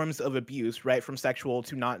forms of abuse, right, from sexual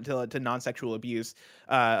to non-sexual abuse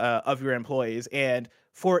of your employees. And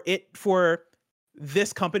for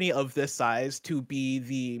this company of this size to be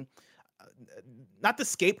the not the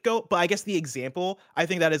scapegoat, but I guess the example, I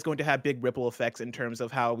think that is going to have big ripple effects in terms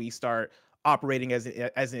of how we start operating as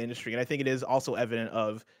an industry. And I think it is also evident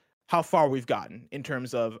of how far we've gotten in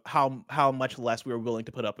terms of how much less we were willing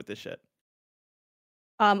to put up with this shit.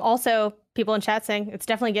 Also, people in chat saying it's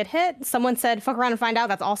definitely get hit. Someone said fuck around and find out.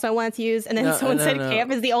 That's also one that's used. And then someone said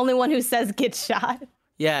KF is the only one who says get shot.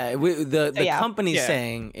 Yeah, the company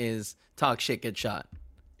saying is talk shit, get shot.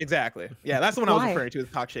 Exactly. Yeah, that's the one I was referring to, is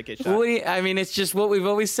talk shit, get shot. I mean, it's just what we've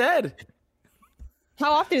always said.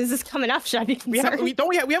 How often is this coming up? Should I be concerned? We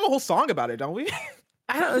have a whole song about it, don't we?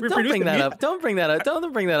 Don't bring that up. Don't bring that up.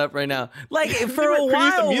 Don't bring that up right now. Like for a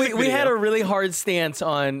while, we had a really hard stance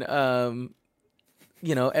on,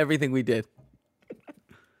 you know, everything we did.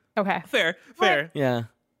 Okay. Fair. Yeah.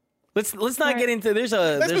 Let's not get into. There's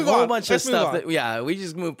a whole bunch of stuff that we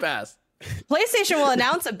just move past. PlayStation will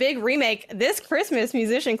announce a big remake this Christmas.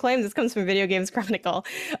 Musician claims this comes from Video Games Chronicle.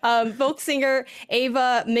 Folk singer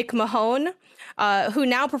Ava McMahon, who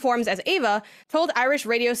now performs as Ava, told Irish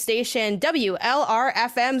radio station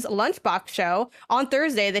WLRFM's Lunchbox show on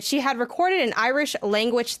Thursday that she had recorded an Irish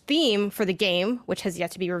language theme for the game, which has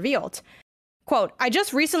yet to be revealed. Quote, I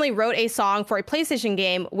just recently wrote a song for a PlayStation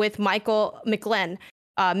game with Michael McGlenn,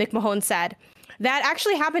 McMahon said. That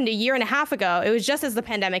actually happened a year and a half ago. It was just as the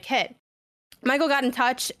pandemic hit. Michael got in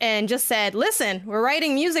touch and just said, listen, we're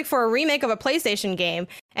writing music for a remake of a PlayStation game.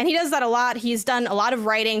 And he does that a lot. He's done a lot of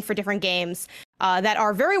writing for different games that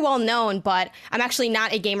are very well known, but I'm actually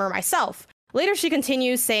not a gamer myself. Later, she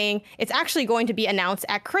continues saying, it's actually going to be announced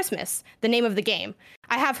at Christmas, the name of the game.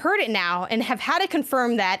 I have heard it now and have had it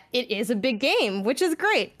confirmed that it is a big game, which is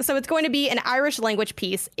great. So it's going to be an Irish language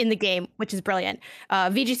piece in the game, which is brilliant.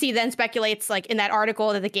 VGC then speculates, like in that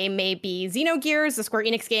article, that the game may be Xenogears, the Square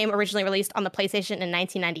Enix game originally released on the PlayStation in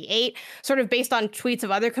 1998, sort of based on tweets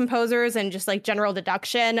of other composers and just like general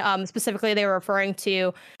deduction. Specifically, they were referring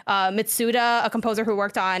to Mitsuda, a composer who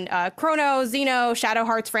worked on Chrono, Xeno, Shadow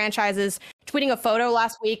Hearts franchises, tweeting a photo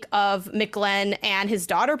last week of McGlenn and his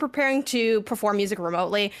daughter preparing to perform music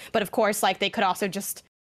remotely. But of course, like they could also just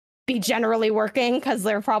be generally working because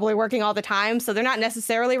they're probably working all the time. So they're not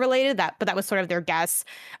necessarily related, but that was sort of their guess.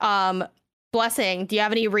 Blessing, do you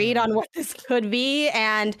have any read on what this could be?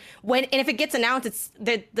 And if it gets announced, it's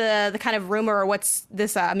the kind of rumor, or what's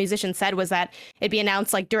this musician said was that it'd be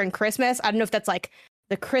announced like during Christmas. I don't know if that's like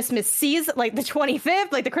the Christmas season, like the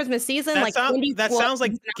 25th, like the Christmas season. That sounds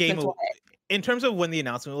like Game Awards. In terms of when the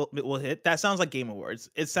announcement will hit, that sounds like Game Awards.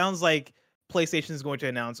 It sounds like PlayStation is going to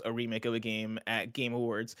announce a remake of a game at Game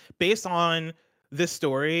Awards based on this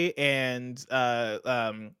story and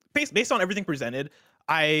based on everything presented.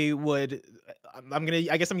 I'm gonna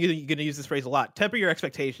use this phrase a lot. Temper your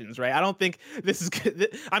expectations, right? I don't think this is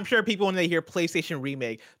good. I'm sure people, when they hear PlayStation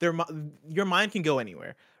remake, your mind can go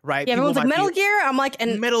anywhere, right? Yeah, everyone's like Metal Gear. I'm like,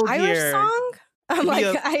 an Metal Irish Gear song. I'm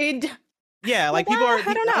like, yeah, like people are.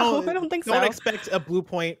 I don't know. I don't think so. Don't expect a Blue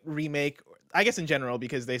Point remake I guess in general,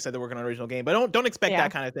 because they said they're working on an original game, but don't expect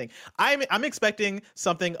that kind of thing. I'm expecting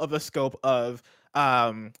something of the scope of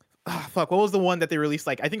what was the one that they released,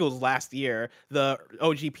 like I think it was last year, the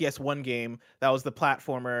OG PS1 game that was the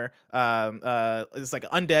platformer, it's like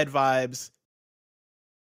Undead vibes.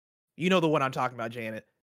 You know the one I'm talking about, Janet.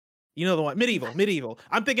 You know the one, Medieval.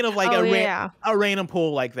 I'm thinking of like a random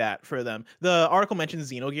pull like that for them. The article mentions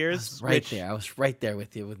Xenogears. I was right there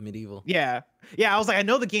with you with Medieval. Yeah. I was like, I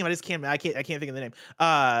know the game. I can't think of the name.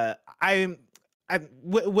 I'm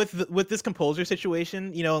with this composer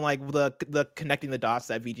situation, you know, like the connecting the dots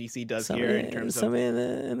that VGC does here in terms of. Somebody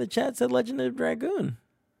in the chat said Legend of Dragoon.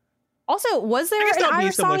 Also, was there an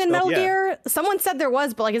Irish song in Metal Gear? Someone said there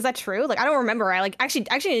was, but like, is that true? Like, I don't remember. I actually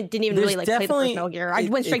didn't even really play the first Metal Gear. I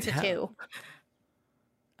went straight to 2.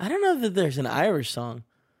 I don't know that there's an Irish song.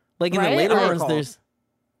 Like in the later ones,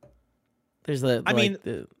 there's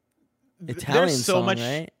the Italian song,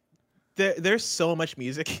 right? There's so much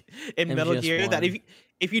music in MGS Metal Gear that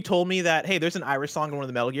if you told me that, hey, there's an Irish song in one of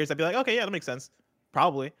the Metal Gears, I'd be like, okay, yeah, that makes sense.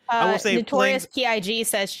 Probably. I will say Notorious PIG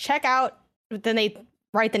says check out. Then they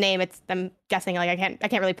write the name. I'm guessing, like, I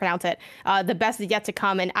can't really pronounce it. The best is yet to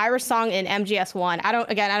come, an Irish song in MGS1. I don't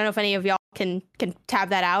know if any of y'all can tab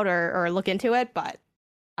that out or look into it, but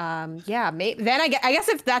maybe then I guess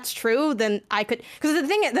if that's true, then I could, because the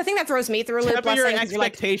thing that throws me through a loop. Your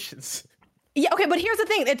expectations. Yeah, okay, but here's the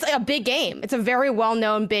thing. It's like a big game. It's a very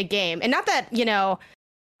well-known big game. And not that, you know,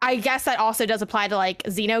 I guess that also does apply to like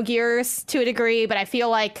Xenogears to a degree, but I feel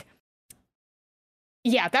like,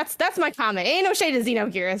 yeah, that's my comment. Ain't no shade to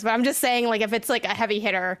Xenogears, but I'm just saying, like, if it's like a heavy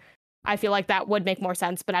hitter, I feel like that would make more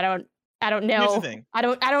sense, but I don't know. Here's the thing.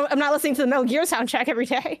 I'm not listening to the Metal Gear soundtrack every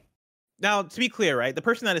day. Now, to be clear, right? The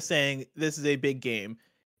person that is saying this is a big game,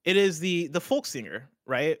 it is the folk singer,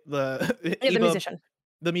 right? The musician.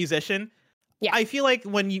 The musician. Yeah. I feel like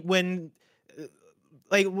when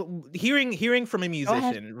hearing from a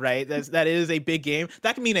musician, right? That is a big game.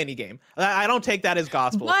 That can mean any game. I don't take that as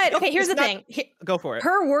gospel. But okay, here's the thing. Go for it.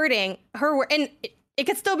 Her wording, and it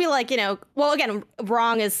could still be like, you know, well, again,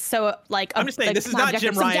 wrong is so like. I'm just saying, this is not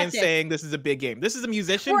Jim Ryan saying this is a big game. This is a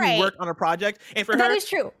musician who worked on a project, and for her, that is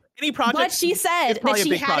true. Any project, but she said that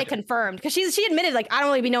she had it confirmed, because she admitted, like, I don't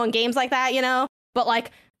really be knowing games like that, you know. But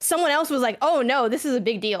like someone else was like, oh no, this is a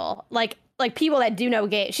big deal. Like people that do know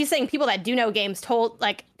games. She's saying people that do know games told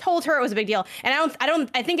her it was a big deal. And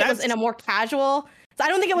I think it was in a more casual. So I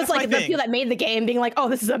don't think it was like the people that made the game being like, oh,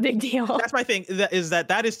 this is a big deal. That's my thing.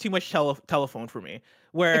 That is too much telephone for me.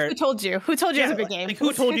 Where who told you? Who told you it was a big game? Like,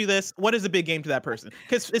 who told you this? What is a big game to that person?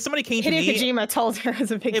 Because if somebody came to me, Kojima told her it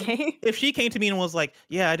was a big game. If she came to me and was like,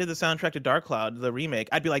 "Yeah, I did the soundtrack to Dark Cloud, the remake,"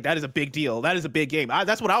 I'd be like, "That is a big deal. That is a big game."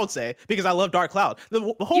 That's what I would say, because I love Dark Cloud. The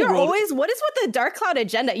whole You're world. Always. What is with the Dark Cloud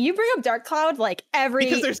agenda? You bring up Dark Cloud like every.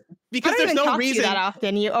 Because there's no reason that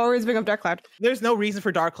often. You always bring up Dark Cloud. There's no reason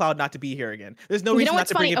for Dark Cloud not to be here again. There's no reason not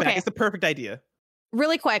to bring it back. It's the perfect idea.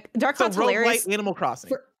 Really quick, Dark Cloud's hilarious. Roguelike Animal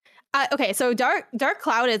Crossing. Okay, so Dark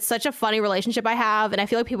Cloud is such a funny relationship I have, and I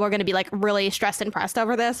feel like people are going to be like really stressed and pressed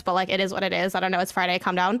over this, but like it is what it is. I don't know. It's Friday.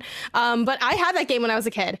 Calm down. But I had that game when I was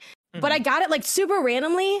a kid, but I got it like super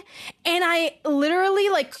randomly, and I literally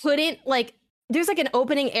like couldn't like. There's like an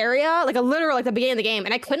opening area, like a literal like the beginning of the game,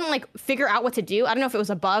 and I couldn't like figure out what to do. I don't know if it was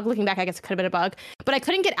a bug. Looking back, I guess it could have been a bug, but I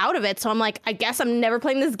couldn't get out of it. So I'm like, I guess I'm never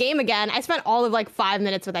playing this game again. I spent all of like 5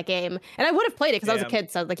 minutes with that game, and I would have played it because I was a kid.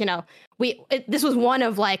 So like, you know, this was one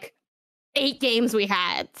of like 8 games we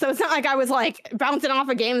had. So it's not like I was like bouncing off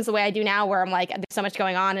of games the way I do now, where I'm like, there's so much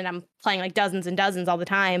going on and I'm playing like dozens and dozens all the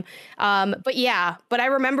time. But I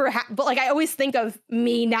remember, but like I always think of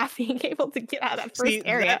me not being able to get out of that first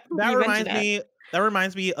area. That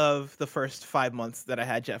reminds me of the first 5 months that I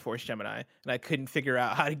had Jet Force Gemini, and I couldn't figure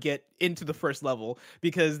out how to get into the first level,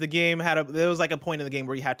 because the game there was like a point in the game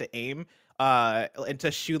where you had to aim and to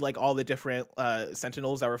shoot like all the different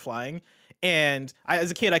sentinels that were flying. And as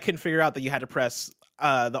a kid, I couldn't figure out that you had to press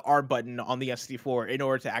the R button on the N64 in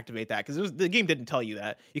order to activate that, because the game didn't tell you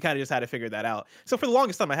that. You kind of just had to figure that out. So for the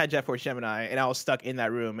longest time, I had Jet Force Gemini, and I was stuck in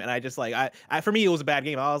that room. And I just like, for me, it was a bad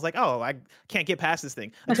game. I was like, oh, I can't get past this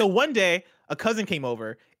thing. Until one day, a cousin came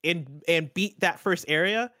over and beat that first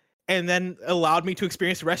area, and then allowed me to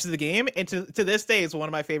experience the rest of the game. And to this day, it's one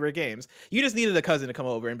of my favorite games. You just needed a cousin to come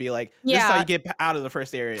over and be like, this is how you get out of the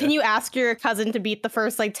first area. Can you ask your cousin to beat the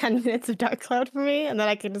first like 10 minutes of Dark Cloud for me, and then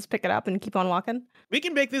I can just pick it up and keep on walking? We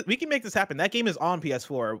can make this happen. That game is on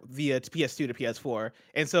PS4 via PS2 to PS4.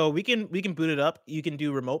 And so we can boot it up. You can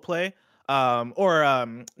do remote play.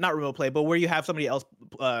 or not remote play, but where you have somebody else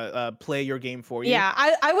play your game for you. Yeah,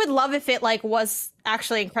 I would love if it like was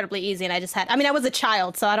actually incredibly easy and I just had, I mean, I was a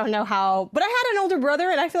child, so I don't know how, but I had an older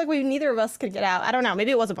brother and I feel like neither of us could get out. I don't know,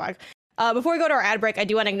 maybe it was a bug. Before we go to our ad break, I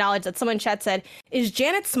do want to acknowledge that someone in chat said, is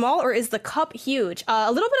Janet small or is the cup huge?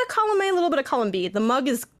 A little bit of column A, a little bit of column B. The mug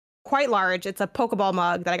is quite large. It's a Pokeball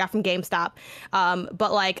mug that I got from GameStop.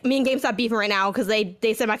 But like me and GameStop beefing right now because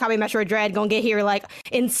they said my copy of Metroid Dread gonna get here like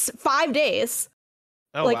in 5 days.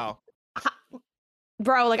 Oh, like, wow.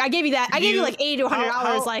 Bro, like I gave you that. I gave you like $80 to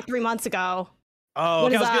 $100 like 3 months ago. Oh,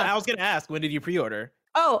 okay. I was gonna ask, when did you pre-order?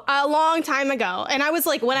 Oh, a long time ago. And I was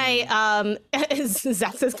like, when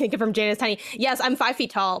Zach says, "Can't get from Jada's tiny." Yes, I'm 5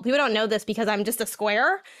 feet tall. People don't know this because I'm just a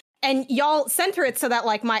square. And y'all center it so that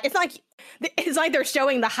like it's like they're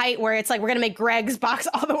showing the height where it's like we're gonna make Greg's box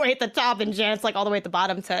all the way at the top and Janet's like all the way at the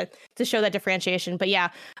bottom to show that differentiation. But yeah,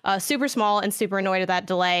 super small and super annoyed at that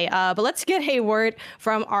delay. But let's get a word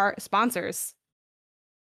from our sponsors.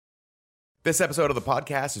 This episode of the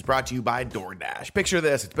podcast is brought to you by DoorDash. Picture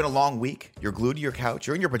this, it's been a long week, you're glued to your couch,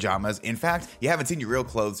 you're in your pajamas. In fact, you haven't seen your real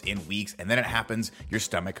clothes in weeks, and then it happens, your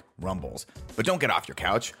stomach rumbles. But don't get off your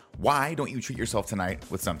couch. Why don't you treat yourself tonight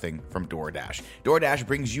with something from DoorDash? DoorDash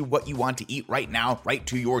brings you what you want to eat right now, right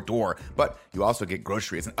to your door. But you also get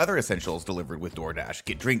groceries and other essentials delivered with DoorDash.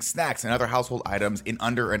 Get drinks, snacks, and other household items in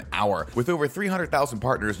under an hour. With over 300,000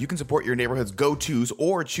 partners, you can support your neighborhood's go-tos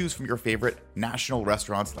or choose from your favorite national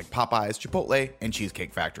restaurants like Popeyes, Chipotle, and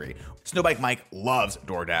Cheesecake Factory. Snowbike Mike loves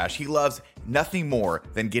DoorDash. He loves nothing more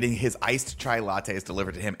than getting his iced chai lattes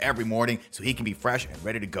delivered to him every morning so he can be fresh and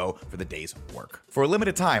ready to go for the day's work. For a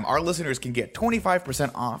limited time, our listeners can get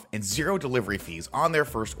 25% off and 0 delivery fees on their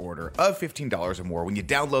first order of $15 or more when you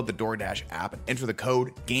download the DoorDash app and enter the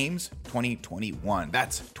code GAMES2021.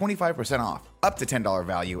 That's 25% off, up to $10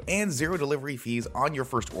 value, and 0 delivery fees on your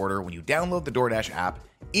first order when you download the DoorDash app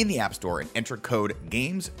in the App Store and enter code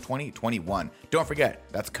GAMES2021. Don't forget,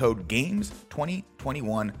 that's code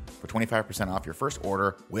GAMES2021 for 25% off your first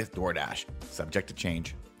order with DoorDash. Subject to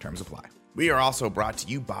change. Terms apply. We are also brought to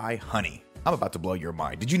you by Honey. I'm about to blow your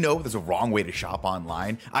mind. Did you know there's a wrong way to shop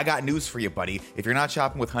online? I got news for you, buddy. If you're not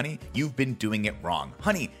shopping with Honey, you've been doing it wrong.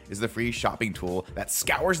 Honey is the free shopping tool that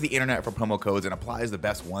scours the internet for promo codes and applies the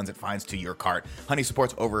best ones it finds to your cart. Honey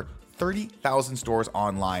supports over 30,000 stores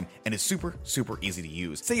online and is super, super easy to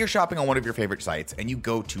use. Say you're shopping on one of your favorite sites and you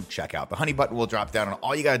go to checkout. The Honey button will drop down and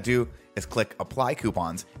all you gotta do is click apply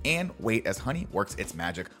coupons and wait as Honey works its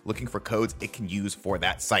magic looking for codes it can use for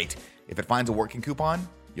that site. If it finds a working coupon,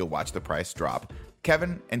 you'll watch the price drop.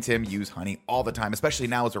 Kevin and Tim use Honey all the time, especially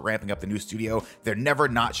now as we're ramping up the new studio. They're never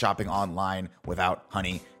not shopping online without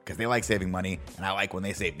Honey because they like saving money, and I like when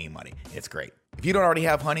they save me money. It's great. If you don't already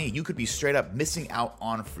have Honey, you could be straight up missing out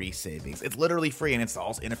on free savings. It's literally free and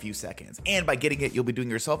installs in a few seconds. And by getting it, you'll be doing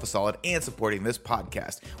yourself a solid and supporting this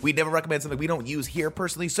podcast. We'd never recommend something we don't use here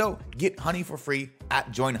personally, so get Honey for free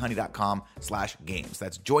at joinhoney.com/games.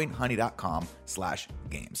 That's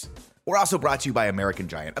joinhoney.com/games. We're also brought to you by American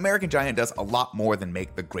Giant. American Giant does a lot more than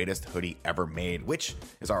make the greatest hoodie ever made, which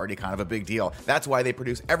is already kind of a big deal. That's why they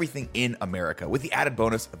produce everything in America, with the added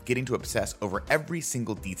bonus of getting to obsess over every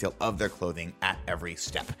single detail of their clothing at every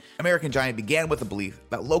step. American Giant began with the belief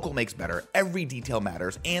that local makes better, every detail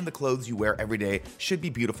matters, and the clothes you wear every day should be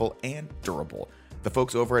beautiful and durable. The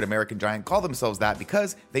folks over at American Giant call themselves that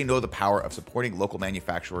because they know the power of supporting local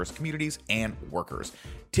manufacturers, communities, and workers.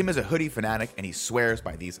 Tim is a hoodie fanatic, and he swears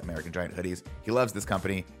by these American Giant hoodies. He loves this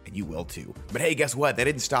company, and you will too. But hey, guess what? They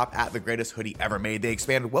didn't stop at the greatest hoodie ever made. They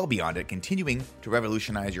expanded well beyond it, continuing to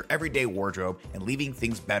revolutionize your everyday wardrobe and leaving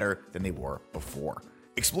things better than they were before.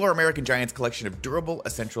 Explore American Giant's collection of durable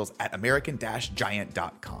essentials at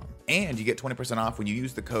american-giant.com. And you get 20% off when you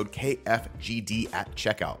use the code KFGD at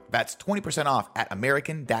checkout. That's 20% off at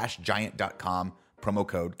american-giant.com, promo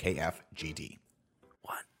code KFGD.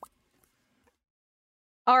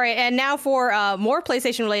 All right, and now for more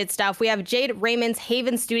PlayStation-related stuff, we have Jade Raymond's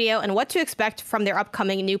Haven Studio and what to expect from their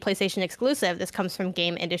upcoming new PlayStation exclusive. This comes from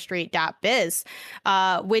GameIndustry.biz,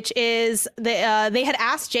 which is they had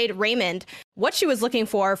asked Jade Raymond what she was looking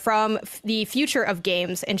for from the future of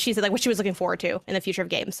games, and she said like what she was looking forward to in the future of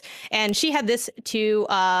games, and she had this to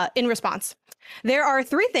in response. There are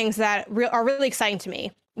 3 things that are really exciting to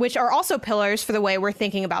me, which are also pillars for the way we're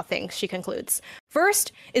thinking about things, she concludes.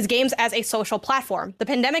 First is games as a social platform. The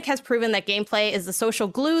pandemic has proven that gameplay is the social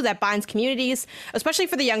glue that binds communities, especially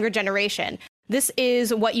for the younger generation. This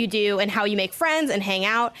is what you do and how you make friends and hang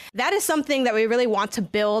out. That is something that we really want to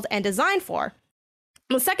build and design for.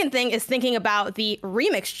 The second thing is thinking about the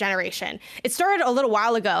remix generation. It started a little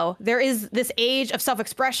while ago. There is this age of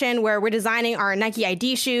self-expression where we're designing our Nike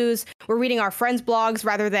ID shoes, we're reading our friends' blogs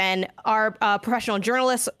rather than our professional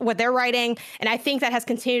journalists, what they're writing. And I think that has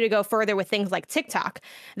continued to go further with things like TikTok.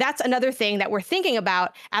 That's another thing that we're thinking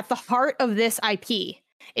about at the heart of this IP.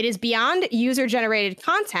 It is beyond user-generated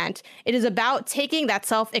content. It is about taking that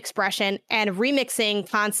self-expression and remixing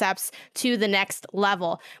concepts to the next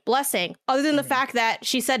level. Blessing, other than the fact that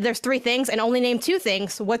she said there's 3 things and only named 2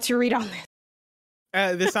 things, what's your read on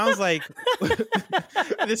this? This sounds like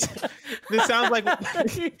this sounds like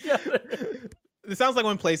this sounds like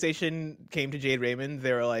when PlayStation came to Jade Raymond,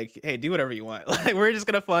 they were like, "Hey, do whatever you want. Like, we're just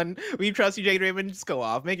gonna fun. We trust you, Jade Raymond. Just go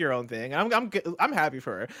off, make your own thing." And I'm happy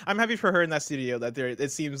for her. I'm happy for her in that studio that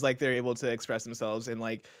it seems like they're able to express themselves and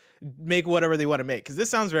like make whatever they want to make. Because this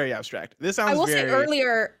sounds very abstract. This sounds. I will say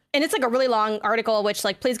earlier, and it's like a really long article, which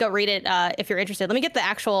like please go read it if you're interested. Let me get the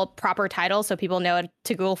actual proper title so people know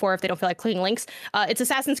to Google for if they don't feel like clicking links. It's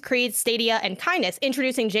Assassin's Creed, Stadia, and Kindness,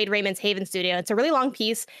 introducing Jade Raymond's Haven Studio. It's a really long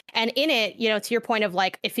piece, and in it, you know, to your point of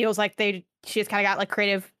like, it feels like she just kind of got like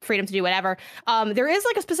creative freedom to do whatever. There is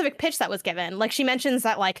like a specific pitch that was given. Like she mentions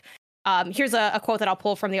that like. Here's a quote that I'll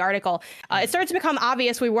pull from the article. It started to become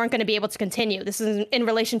obvious we weren't going to be able to continue. This is in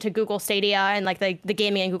relation to Google Stadia and like the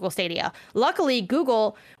gaming in Google Stadia. Luckily,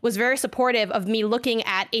 Google was very supportive of me looking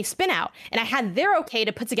at a spin out, and I had their okay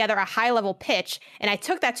to put together a high level pitch. And I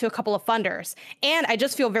took that to a couple of funders. And I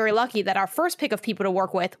just feel very lucky that our first pick of people to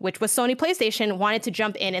work with, which was Sony PlayStation, wanted to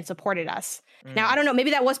jump in and supported us. Now, I don't know, maybe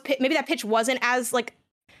that pitch wasn't as like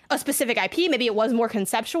a specific IP. Maybe it was more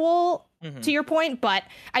conceptual to your point, but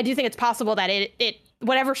I do think it's possible that it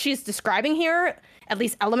whatever she's describing here, at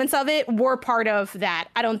least elements of it were part of that.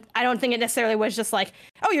 I don't think it necessarily was just like,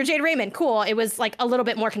 oh, you're Jade Raymond, cool. It was like a little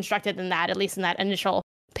bit more constructed than that, at least in that initial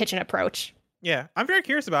pitch and approach. Yeah, I'm very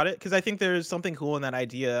curious about it because I think there's something cool in that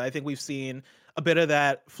idea. I think we've seen a bit of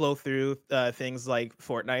that flow through things like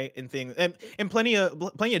Fortnite and things and plenty of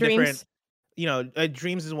Dreams. Different. You know,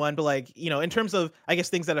 Dreams is one, but like, you know, in terms of, I guess,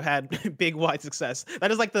 things that have had big, wide success,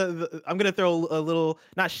 that is like the I'm going to throw a little,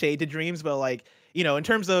 not shade to Dreams, but like, you know, in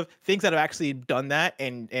terms of things that have actually done that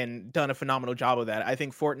and done a phenomenal job of that. I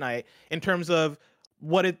think Fortnite, in terms of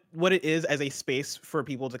what it is as a space for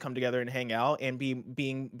people to come together and hang out and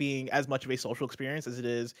being as much of a social experience as it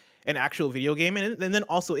is an actual video game, and then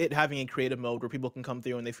also it having a creative mode where people can come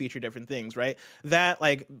through and they feature different things, right? That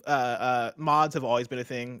like mods have always been a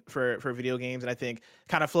thing for video games, and I think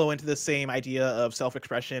kind of flow into the same idea of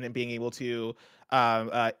self-expression and being able to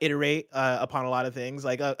iterate upon a lot of things.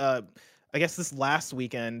 Like I guess this last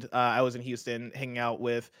weekend, I was in Houston hanging out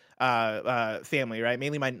with family, right?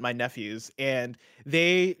 Mainly my nephews. And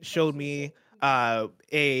they showed me a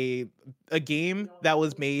game that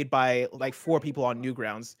was made by like 4 people on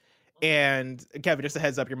Newgrounds. And Kevin, just a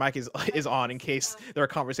heads up, your mic is on in case there are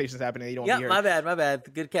conversations happening that you don't hear. Yeah, my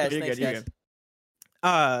bad. Good catch. Thanks, guys.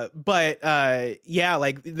 Yeah,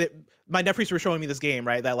 like my nephews were showing me this game,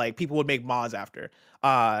 right, that like people would make mods after.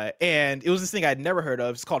 And it was this thing I'd never heard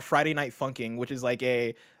of. It's called Friday Night Funking, which is like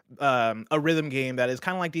a rhythm game that is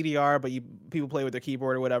kind of like DDR, but people play with their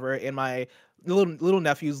keyboard or whatever. And my little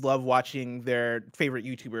nephews love watching their favorite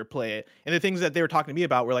YouTuber play it. And the things that they were talking to me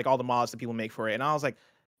about were like all the mods that people make for it. And I was like,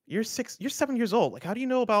 you're 7 years old. Like, how do you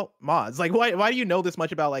know about mods? Like, why do you know this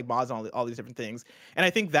much about like mods and all these different things? And I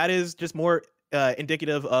think that is just more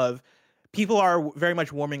indicative of people are very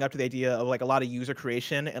much warming up to the idea of like a lot of user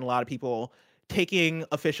creation and a lot of people taking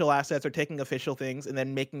official assets or taking official things and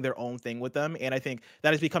then making their own thing with them. And I think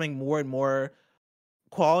that is becoming more and more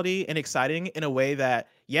quality and exciting in a way that,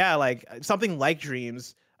 yeah, like something like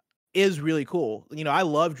Dreams is really cool. You know, I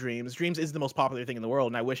love Dreams. Dreams is the most popular thing in the world,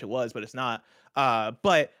 and I wish it was, but it's not.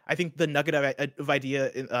 But I think the nugget of idea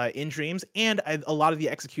in Dreams and a lot of the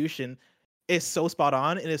execution is so spot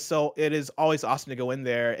on, and it is always awesome to go in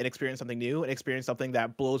there and experience something new and experience something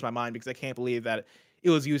that blows my mind because I can't believe that it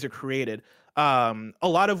was user created. A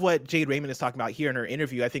lot of what Jade Raymond is talking about here in her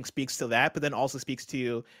interview, I think, speaks to that, but then also speaks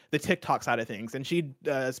to the TikTok side of things. And she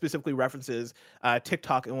specifically references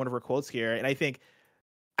TikTok in one of her quotes here. And I think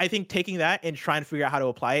taking that and trying to figure out how to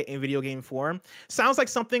apply it in video game form sounds like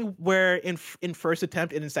something where in first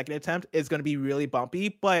attempt and in second attempt is going to be really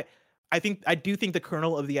bumpy, but I do think the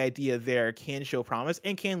kernel of the idea there can show promise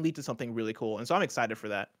and can lead to something really cool. And so I'm excited for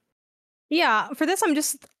that. Yeah, for this, I'm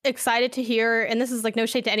just excited to hear, and this is like no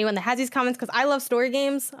shade to anyone that has these comments, because I love story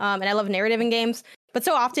games and I love narrative in games. But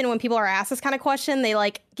so often when people are asked this kind of question, they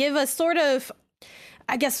like give a sort of,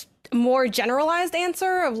 I guess, more generalized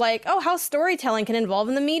answer of like, oh, how storytelling can involve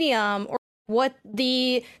in the medium, or what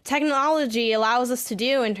the technology allows us to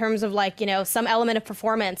do in terms of like, some element of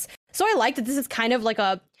performance. So I like that this is kind of like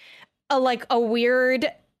a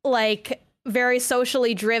weird, like very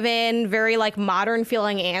socially driven, very like modern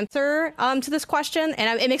feeling answer to this question.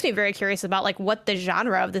 And it makes me very curious about like what the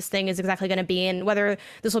genre of this thing is exactly going to be and whether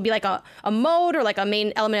this will be like a mode or like a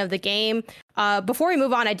main element of the game. Before we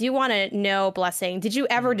move on, I do want to know, Blessing, did you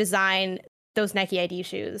ever design those Nike ID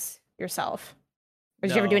shoes yourself? Or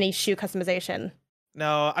did you ever do any shoe customization?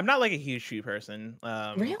 No, I'm not like a huge shoe person.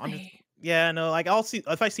 Really? Yeah, no, like I'll see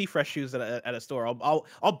if I see fresh shoes at a store,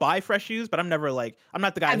 I'll buy fresh shoes, but I'm never like I'm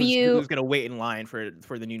not the guy who's gonna wait in line for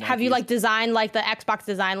the new Nikes. Have you like designed like the Xbox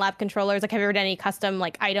Design Lab controllers? Like, have you ever done any custom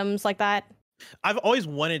like items like that? I've always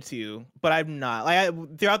wanted to, but I'm not.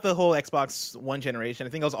 Like throughout the whole Xbox One generation,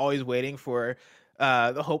 I think I was always waiting for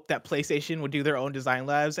the hope that PlayStation would do their own design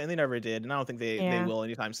labs, and they never did, and I don't think they will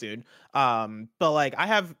anytime soon. But like I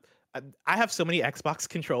have so many Xbox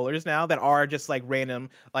controllers now that are just like random.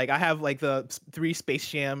 Like I have like the 3 Space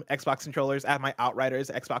Jam Xbox controllers. I have my Outriders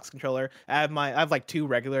Xbox controller. I have like 2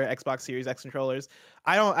 regular Xbox Series X controllers.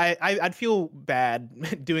 I'd feel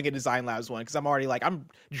bad doing a Design Labs one because I'm already like I'm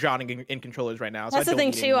drowning in controllers right now. So that's the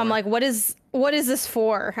thing too. I'm like, what is this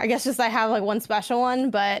for? I guess just I have like one special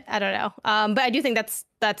one, but I don't know. But I do think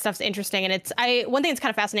that stuff's interesting, and one thing that's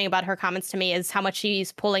kind of fascinating about her comments to me is how much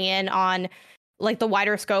she's pulling in on like the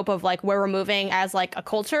wider scope of like where we're moving as like a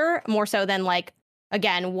culture, more so than like,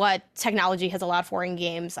 again, what technology has allowed for in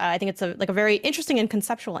games. I think it's a very interesting and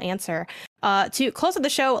conceptual answer. To close out the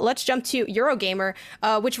show, let's jump to Eurogamer,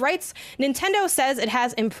 which writes, Nintendo says it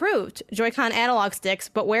has improved Joy-Con analog sticks,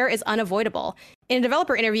 but wear is unavoidable. In a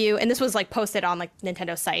developer interview, and this was like posted on like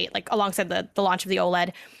Nintendo's site, like alongside the launch of the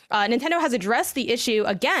OLED, Nintendo has addressed the issue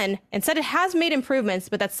again and said it has made improvements,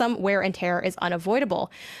 but that some wear and tear is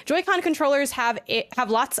unavoidable. Joy-Con controllers have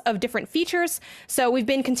lots of different features, so we've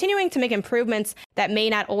been continuing to make improvements that may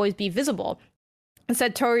not always be visible,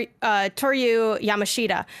 said Toru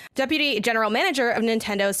Yamashita, Deputy General Manager of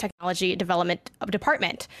Nintendo's Technology Development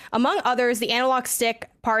Department. Among others, the analog stick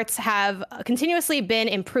parts have continuously been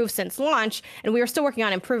improved since launch, and we are still working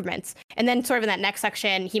on improvements. And then sort of in that next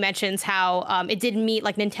section, he mentions how it didn't meet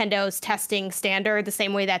like Nintendo's testing standard the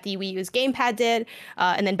same way that the Wii U's gamepad did.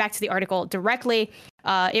 And then back to the article directly,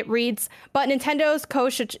 it reads, but Nintendo's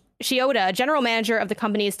Shioda, general manager of the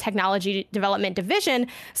company's technology development division,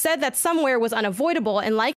 said that some wear was unavoidable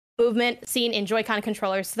and like movement seen in Joy-Con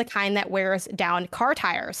controllers, the kind that wears down car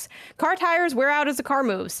tires. Car tires wear out as the car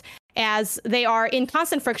moves, as they are in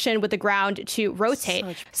constant friction with the ground to rotate.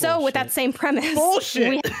 So with that same premise,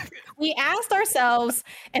 we asked ourselves,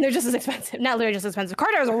 and they're just as expensive, not literally just as expensive.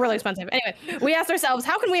 Car tires are really expensive. Anyway, we asked ourselves,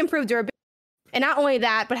 how can we improve durability? And not only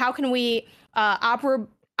that, but how can we how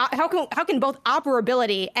can both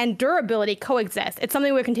operability and durability coexist? It's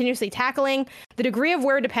something we're continuously tackling. The degree of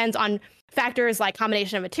wear depends on factors like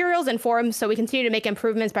combination of materials and forms, so we continue to make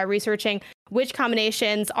improvements by researching which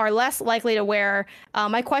combinations are less likely to wear.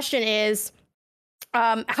 My question is,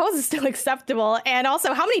 how is this still acceptable? And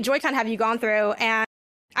also, how many Joy-Con have you gone through? And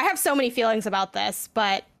I have so many feelings about this,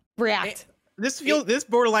 but react. This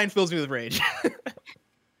borderline fills me with rage.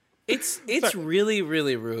 It's really,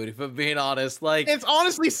 really rude, if I'm being honest. Like, it's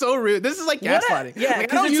honestly so rude. This is like gaslighting. Yeah,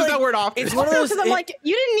 like, I don't use like, that word often. It's one of those. Because I'm like,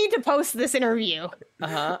 you didn't need to post this interview. You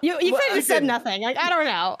could have just said nothing. Like, I don't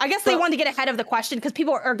know. I guess they wanted to get ahead of the question because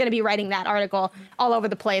people are going to be writing that article all over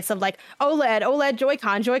the place of like OLED,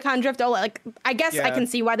 Joy-Con Drift OLED. Like, I guess I can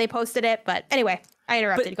see why they posted it, but anyway, I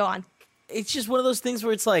interrupted. Go on. It's just one of those things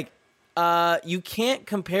where it's like, you can't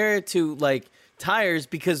compare it to like tires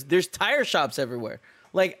because there's tire shops everywhere.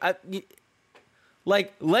 Like,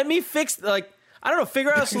 let me fix, like, I don't know,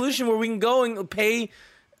 figure out a solution where we can go and pay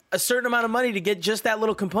a certain amount of money to get just that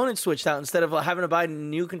little component switched out instead of having to buy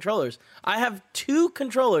new controllers. I have 2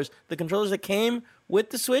 controllers, the controllers that came with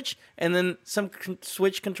the Switch, and then some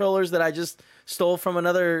Switch controllers that I just stole from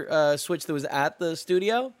another Switch that was at the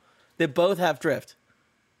studio. They both have drift.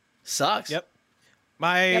 Sucks. Yep.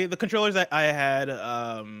 The controllers that I had,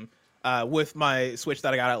 with my Switch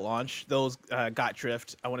that I got at launch, those got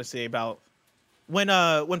drift. I want to say about when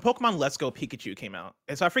Pokemon Let's Go Pikachu came out,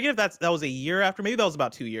 and so I forget if that was a year after, maybe that was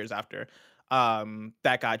about 2 years after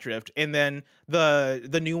that got drift. And then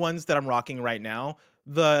the new ones that I'm rocking right now,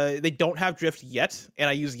 they don't have drift yet, and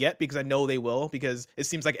I use yet because I know they will, because it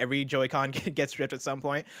seems like every Joy-Con gets drift at some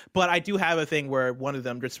point. But I do have a thing where one of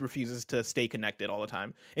them just refuses to stay connected all the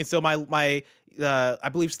time, and so my I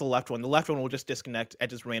believe it's the left one will just disconnect at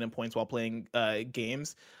just random points while playing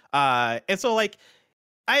games, and so like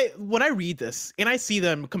when I read this and I see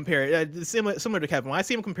them compare it, similar to Kevin, when I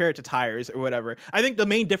see them compare it to tires or whatever, I think the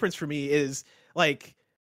main difference for me is like,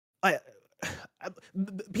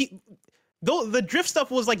 the drift stuff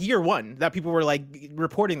was like year one that people were like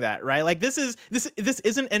reporting that, right? Like this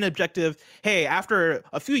isn't an objective. Hey, after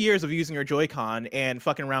a few years of using your Joy-Con and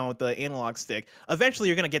fucking around with the analog stick, eventually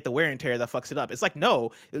you're gonna get the wear and tear that fucks it up. It's like, no,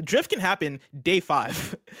 drift can happen day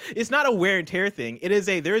 5. It's not a wear and tear thing.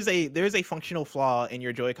 There is a functional flaw in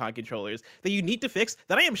your Joy-Con controllers that you need to fix.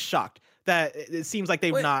 That I am shocked that it seems like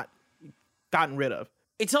they've not gotten rid of.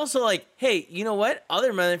 It's also like, hey, you know what?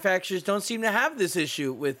 Other manufacturers don't seem to have this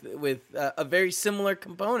issue with a very similar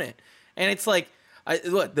component, and it's like,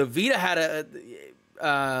 look, the Vita had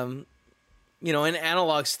an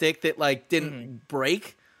analog stick that like didn't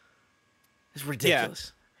break. It's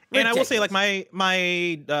ridiculous. Yeah. And I will say, like my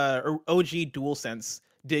OG DualSense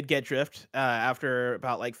did get drift after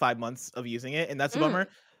about like 5 months of using it, and that's a bummer.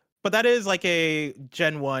 But that is like a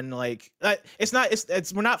Gen 1, like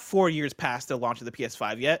we're not 4 years past the launch of the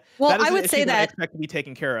PS5 yet. Well, that is I would say that I expect to be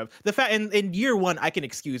taken care of. The fact in year 1, I can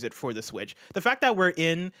excuse it for the Switch. The fact that we're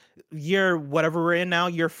in year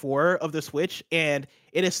 4 of the Switch, and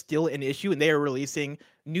it is still an issue, and they are releasing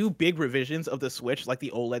new big revisions of the Switch, like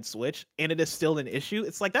the OLED Switch, and it is still an issue.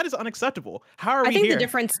 It's like, that is unacceptable. How are we here? I think the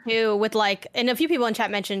difference too with like, and a few people in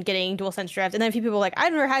chat mentioned getting DualSense drift, and then a few people were like,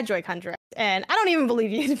 I've never had Joy-Con drift, and I don't even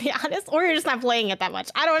believe you, to be honest, or you're just not playing it that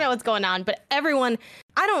much. I don't know what's going on, but everyone,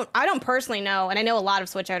 I don't personally know, and I know a lot of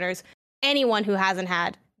Switch owners, anyone who hasn't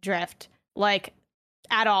had drift, like,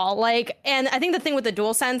 at all. Like, and I think the thing with the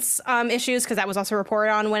DualSense issues, because that was also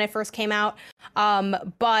reported on when it first came out,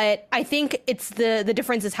 but I think it's the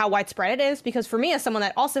difference is how widespread it is, because for me, as someone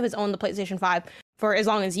that also has owned the PlayStation 5 for as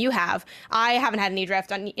long as you have, I haven't had any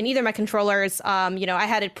drift in either of my controllers. I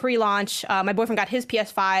had it pre-launch. My boyfriend got his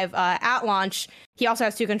PS5 at launch. He also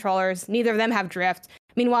has 2 controllers. Neither of them have drift.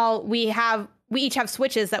 Meanwhile, we each have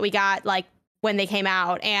Switches that we got like when they came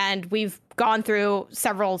out, and we've gone through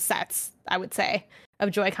several sets, I would say,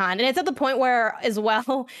 of Joy-Con. And it's at the point where, as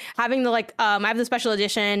well, having the I have the special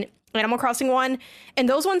edition Animal Crossing one, and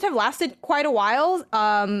those ones have lasted quite a while.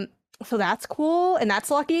 So that's cool, and that's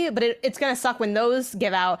lucky, but it's gonna suck when those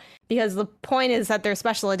give out, because the point is that they're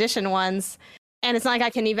special edition ones, and it's not like I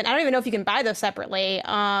don't even know if you can buy those separately.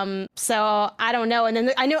 So I don't know. And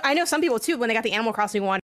then I know some people too, when they got the Animal Crossing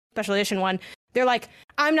one, special edition one, they're like,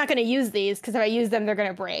 I'm not gonna use these because if I use them, they're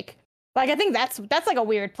gonna break. Like, I think that's like a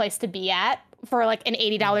weird place to be at for like an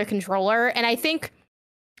 $80 controller. And I think,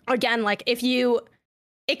 again, like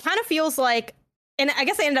it kind of feels like, and I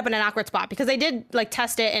guess I ended up in an awkward spot because I did like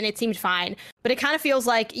test it and it seemed fine, but it kind of feels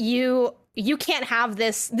like you can't have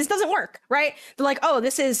this doesn't work, right? They're like, oh,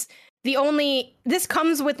 this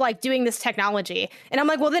comes with like doing this technology. And I'm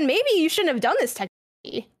like, well, then maybe you shouldn't have done this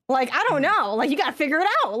technology. Like, I don't know. Like, you got to figure it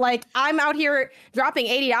out. Like, I'm out here dropping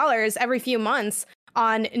 $80 every few months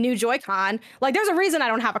on new Joy-Con. Like, there's a reason I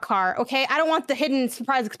don't have a car, okay? I don't want the hidden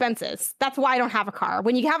surprise expenses. That's why I don't have a car.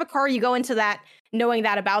 When you have a car, you go into that knowing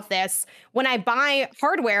that about this. When I buy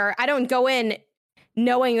hardware, I don't go in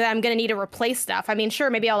knowing that I'm going to need to replace stuff. I mean, sure,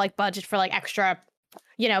 maybe I'll like budget for like extra,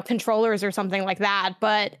 controllers or something like that.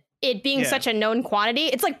 But it being such a known quantity,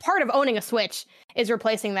 it's like part of owning a Switch is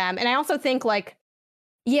replacing them. And I also think like,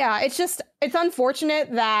 it's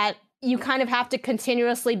unfortunate that you kind of have to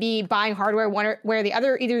continuously be buying hardware where the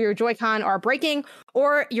other, either your Joy-Con are breaking,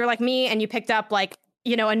 or you're like me and you picked up like,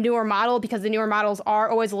 a newer model, because the newer models are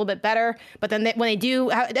always a little bit better. But then when they do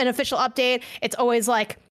have an official update, it's always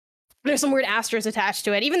like, there's some weird asterisks attached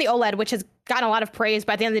to it. Even the OLED, which has gotten a lot of praise,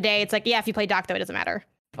 but at the end of the day, it's like, if you play dock, though, it doesn't matter.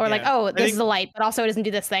 Or like, oh, this is a light, but also it doesn't do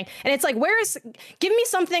this thing. And it's like, give me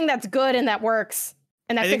something that's good and that works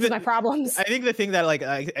and that fixes my problems. I think the thing that like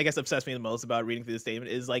I guess obsessed me the most about reading through the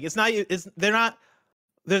statement is like, they're not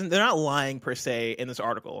lying per se in this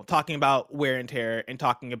article, talking about wear and tear and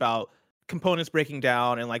talking about components breaking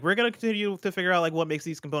down, and like, we're going to continue to figure out like what makes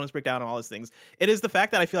these components break down and all these things. It is the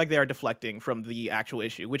fact that I feel like they are deflecting from the actual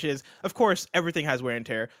issue, which is, of course, everything has wear and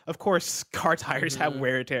tear. Of course, car tires have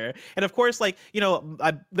wear and tear. And of course, like,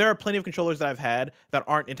 there are plenty of controllers that I've had that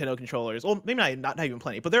aren't Nintendo controllers. Well, maybe not even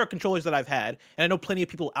plenty, but there are controllers that I've had, and I know plenty of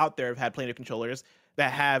people out there have had plenty of controllers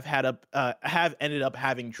that have ended up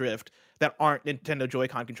having drift that aren't Nintendo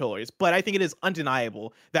Joy-Con controllers. But I think it is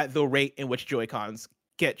undeniable that the rate in which Joy-Cons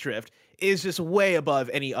get drift is just way above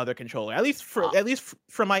any other controller. At least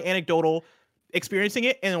from my anecdotal experiencing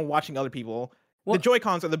it and watching other people, the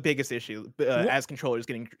Joy-Cons are the biggest issue as controllers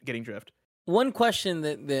getting drift. One question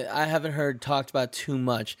that I haven't heard talked about too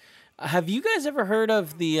much. Have you guys ever heard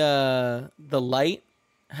of the light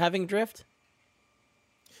having drift?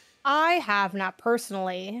 I have not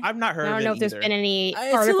personally. I've not heard. I don't know if there's been any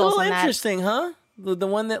It's articles a little on that. interesting, huh? The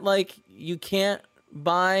one that like you can't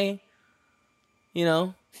buy,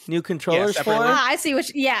 new controllers for. separately. I see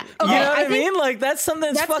what. Yeah. Okay. You know what I think mean? Like that's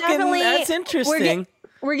something that's fucking. definitely- That's interesting.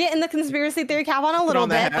 We're getting the conspiracy theory cap on a little on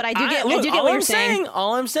that bit, but I hat. do get Look, what you're saying.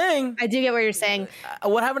 All I'm saying. I do get what you're saying.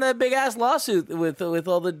 What happened to that big ass lawsuit with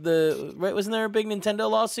all the right? Wasn't there a big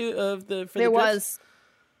Nintendo lawsuit for the There Drift? was.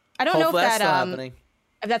 I don't know Hopefully if that's that still happening.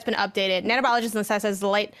 if that's been updated. Nanobiologist in the side says the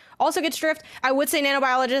light also gets drift. I would say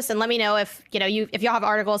nanobiologist, and let me know if if y'all have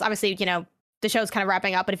articles. Obviously, the show's kind of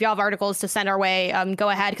wrapping up, but if y'all have articles to send our way, go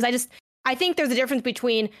ahead, because I think there's a difference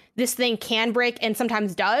between this thing can break and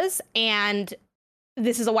sometimes does, and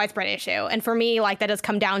this is a widespread issue. And for me, like, that does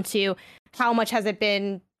come down to how much has it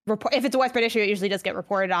been reported. If it's a widespread issue, it usually does get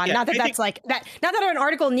reported on. Yeah, Not that I that's like that. Not that an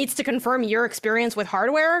article needs to confirm your experience with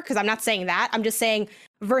hardware, because I'm not saying that. I'm just saying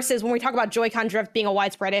versus when we talk about Joy-Con drift being a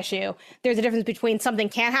widespread issue, there's a difference between something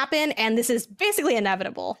can happen and this is basically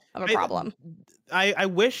inevitable of a problem. I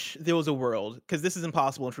wish there was a world, because this is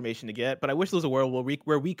impossible information to get, but I wish there was a world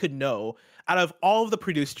where we could know, out of all of the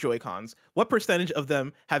produced Joy-Cons, what percentage of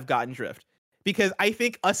them have gotten drift. Because I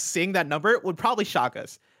think us seeing that number would probably shock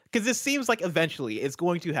us. Because this seems like eventually it's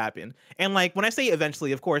going to happen. And like when I say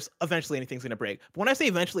eventually, of course, eventually anything's going to break. But when I say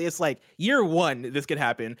eventually, it's like year 1, this could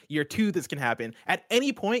happen. Year 2, this can happen. At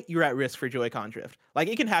any point, you're at risk for Joy-Con drift. Like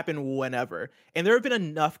it can happen whenever. And there have been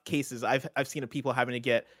enough cases I've seen of people having to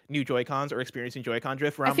get new Joy-Cons or experiencing Joy-Con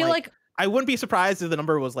drift where I I'm feel like I wouldn't be surprised if the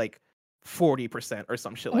number was like 40% or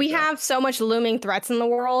some shit like that. we have so much looming threats in the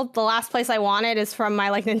world. The last place I want it is from my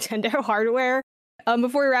like Nintendo hardware.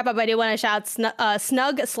 Before we wrap up, I do want to shout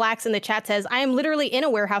Snug Slacks in the chat says, I am literally in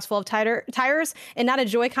a warehouse full of tires and not a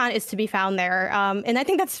Joy-Con is to be found there. And I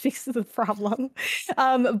think that speaks to the problem.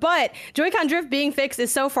 But Joy-Con drift being fixed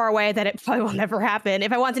is so far away that it probably will never happen.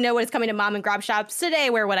 If I want to know what is coming to mom and grab shops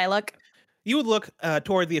today, where would I look? You would look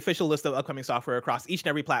toward the official list of upcoming software across each and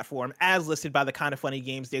every platform as listed by the Kinda Funny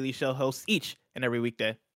Games Daily Show hosts each and every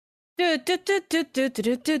weekday. Yeah.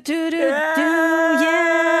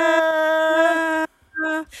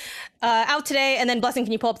 Out today, and then Blessing,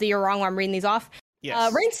 can you pull up the You're Wrong while I'm reading these off?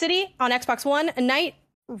 Yes. Rain City on Xbox One, Night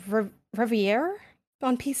Riviere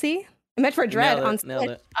on PC, Metroid Dread on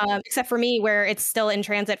Switch, except for me, where it's still in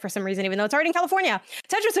transit for some reason, even though it's already in California.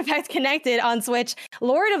 Tetris Effect Connected on Switch,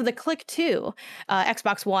 Lord of the Click 2,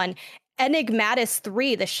 Xbox One, Enigmatis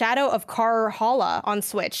 3, The Shadow of Karhala on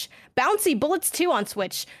Switch, Bouncy Bullets 2 on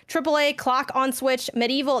Switch, AAA Clock on Switch,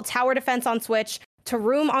 Medieval Tower Defense on Switch,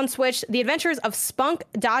 Taroom on Switch, The Adventures of Spunk,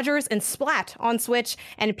 Dodgers, and Splat on Switch,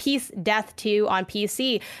 and Peace Death 2 on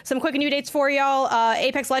PC. Some quick new dates for y'all.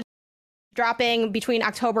 Apex Legends dropping between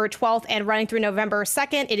October 12th and running through November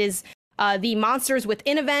 2nd. It is the Monsters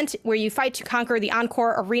Within event, where you fight to conquer the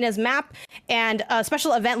Encore Arenas map, and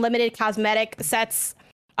special event limited cosmetic sets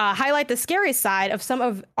highlight the scariest side of some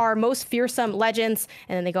of our most fearsome legends,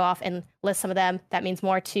 and then they go off and list some of them. That means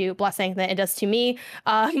more to Blessing than it does to me.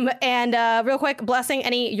 And real quick, Blessing,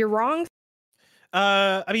 any You're Wrong?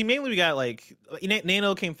 I mean, mainly we got like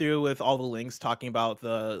Nano came through with all the links talking about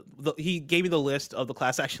he gave me the list of the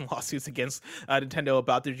class action lawsuits against Nintendo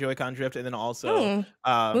about their Joy-Con drift, and then also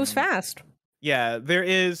Moves fast. Yeah,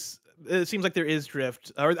 it seems like there is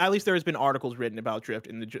drift, or at least there has been articles written about drift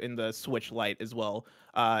in the Switch Lite as well,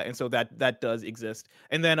 and so that does exist.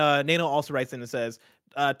 And then Nano also writes in and says,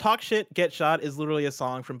 "Talk shit, get shot" is literally a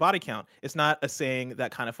song from Body Count. It's not a saying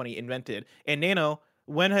that Kinda Funny invented. And Nano,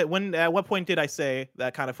 when at what point did I say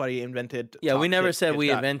that Kinda Funny invented? Yeah, we never shit, said get we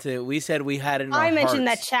shot? invented it. We said we had it in our I mentioned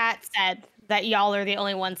hearts. that chat said that y'all are the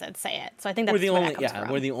only ones that say it, so I think that's We're the where only, that comes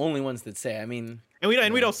from. we're the only ones that say. I mean,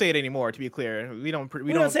 And we don't say it anymore. To be clear, we don't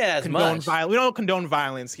say it as condone much. we don't condone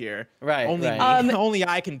violence here. Right, Only right. me. Only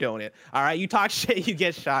I condone it. All right, you talk shit, you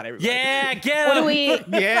get shot. Everybody. yeah, get What do him.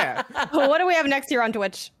 we? Yeah. What do we have next year on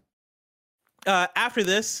Twitch? After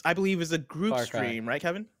this, I believe is a group Far Cry. stream, right,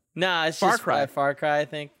 Kevin? Nah, it's Far just Cry. Far Cry, I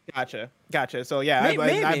think. Gotcha. So yeah,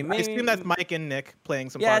 Maybe, I maybe. assume that's Mike and Nick playing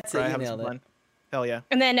some Yeah, Far that's it, Cry, you having some nailed it. fun. Hell yeah.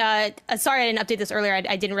 And then, sorry I didn't update this earlier.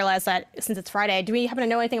 I didn't realize that since it's Friday. Do we happen to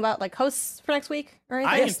know anything about like hosts for next week or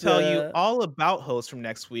anything? I Yes, can tell you the- all about hosts from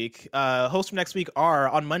next week. Hosts from next week are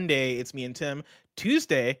on Monday, it's me and Tim.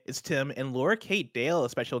 Tuesday, it's Tim and Laura Kate Dale, a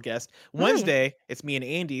special guest. Wednesday, it's me and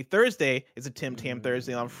Andy. Thursday, it's a Tim Tam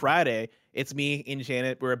Thursday. On Friday, it's me and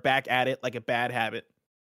Janet. We're back at it like a bad habit.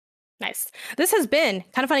 Nice. This has been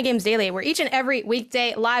Kinda Funny Games Daily, where each and every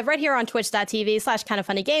weekday live right here on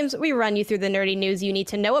twitch.tv/kindafunnygames, we run you through the nerdy news you need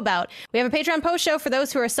to know about. We have a Patreon post show for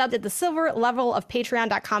those who are subbed at the silver level of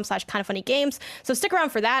patreon.com/kindafunnygames. So stick around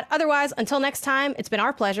for that. Otherwise, until next time, it's been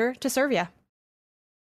our pleasure to serve you.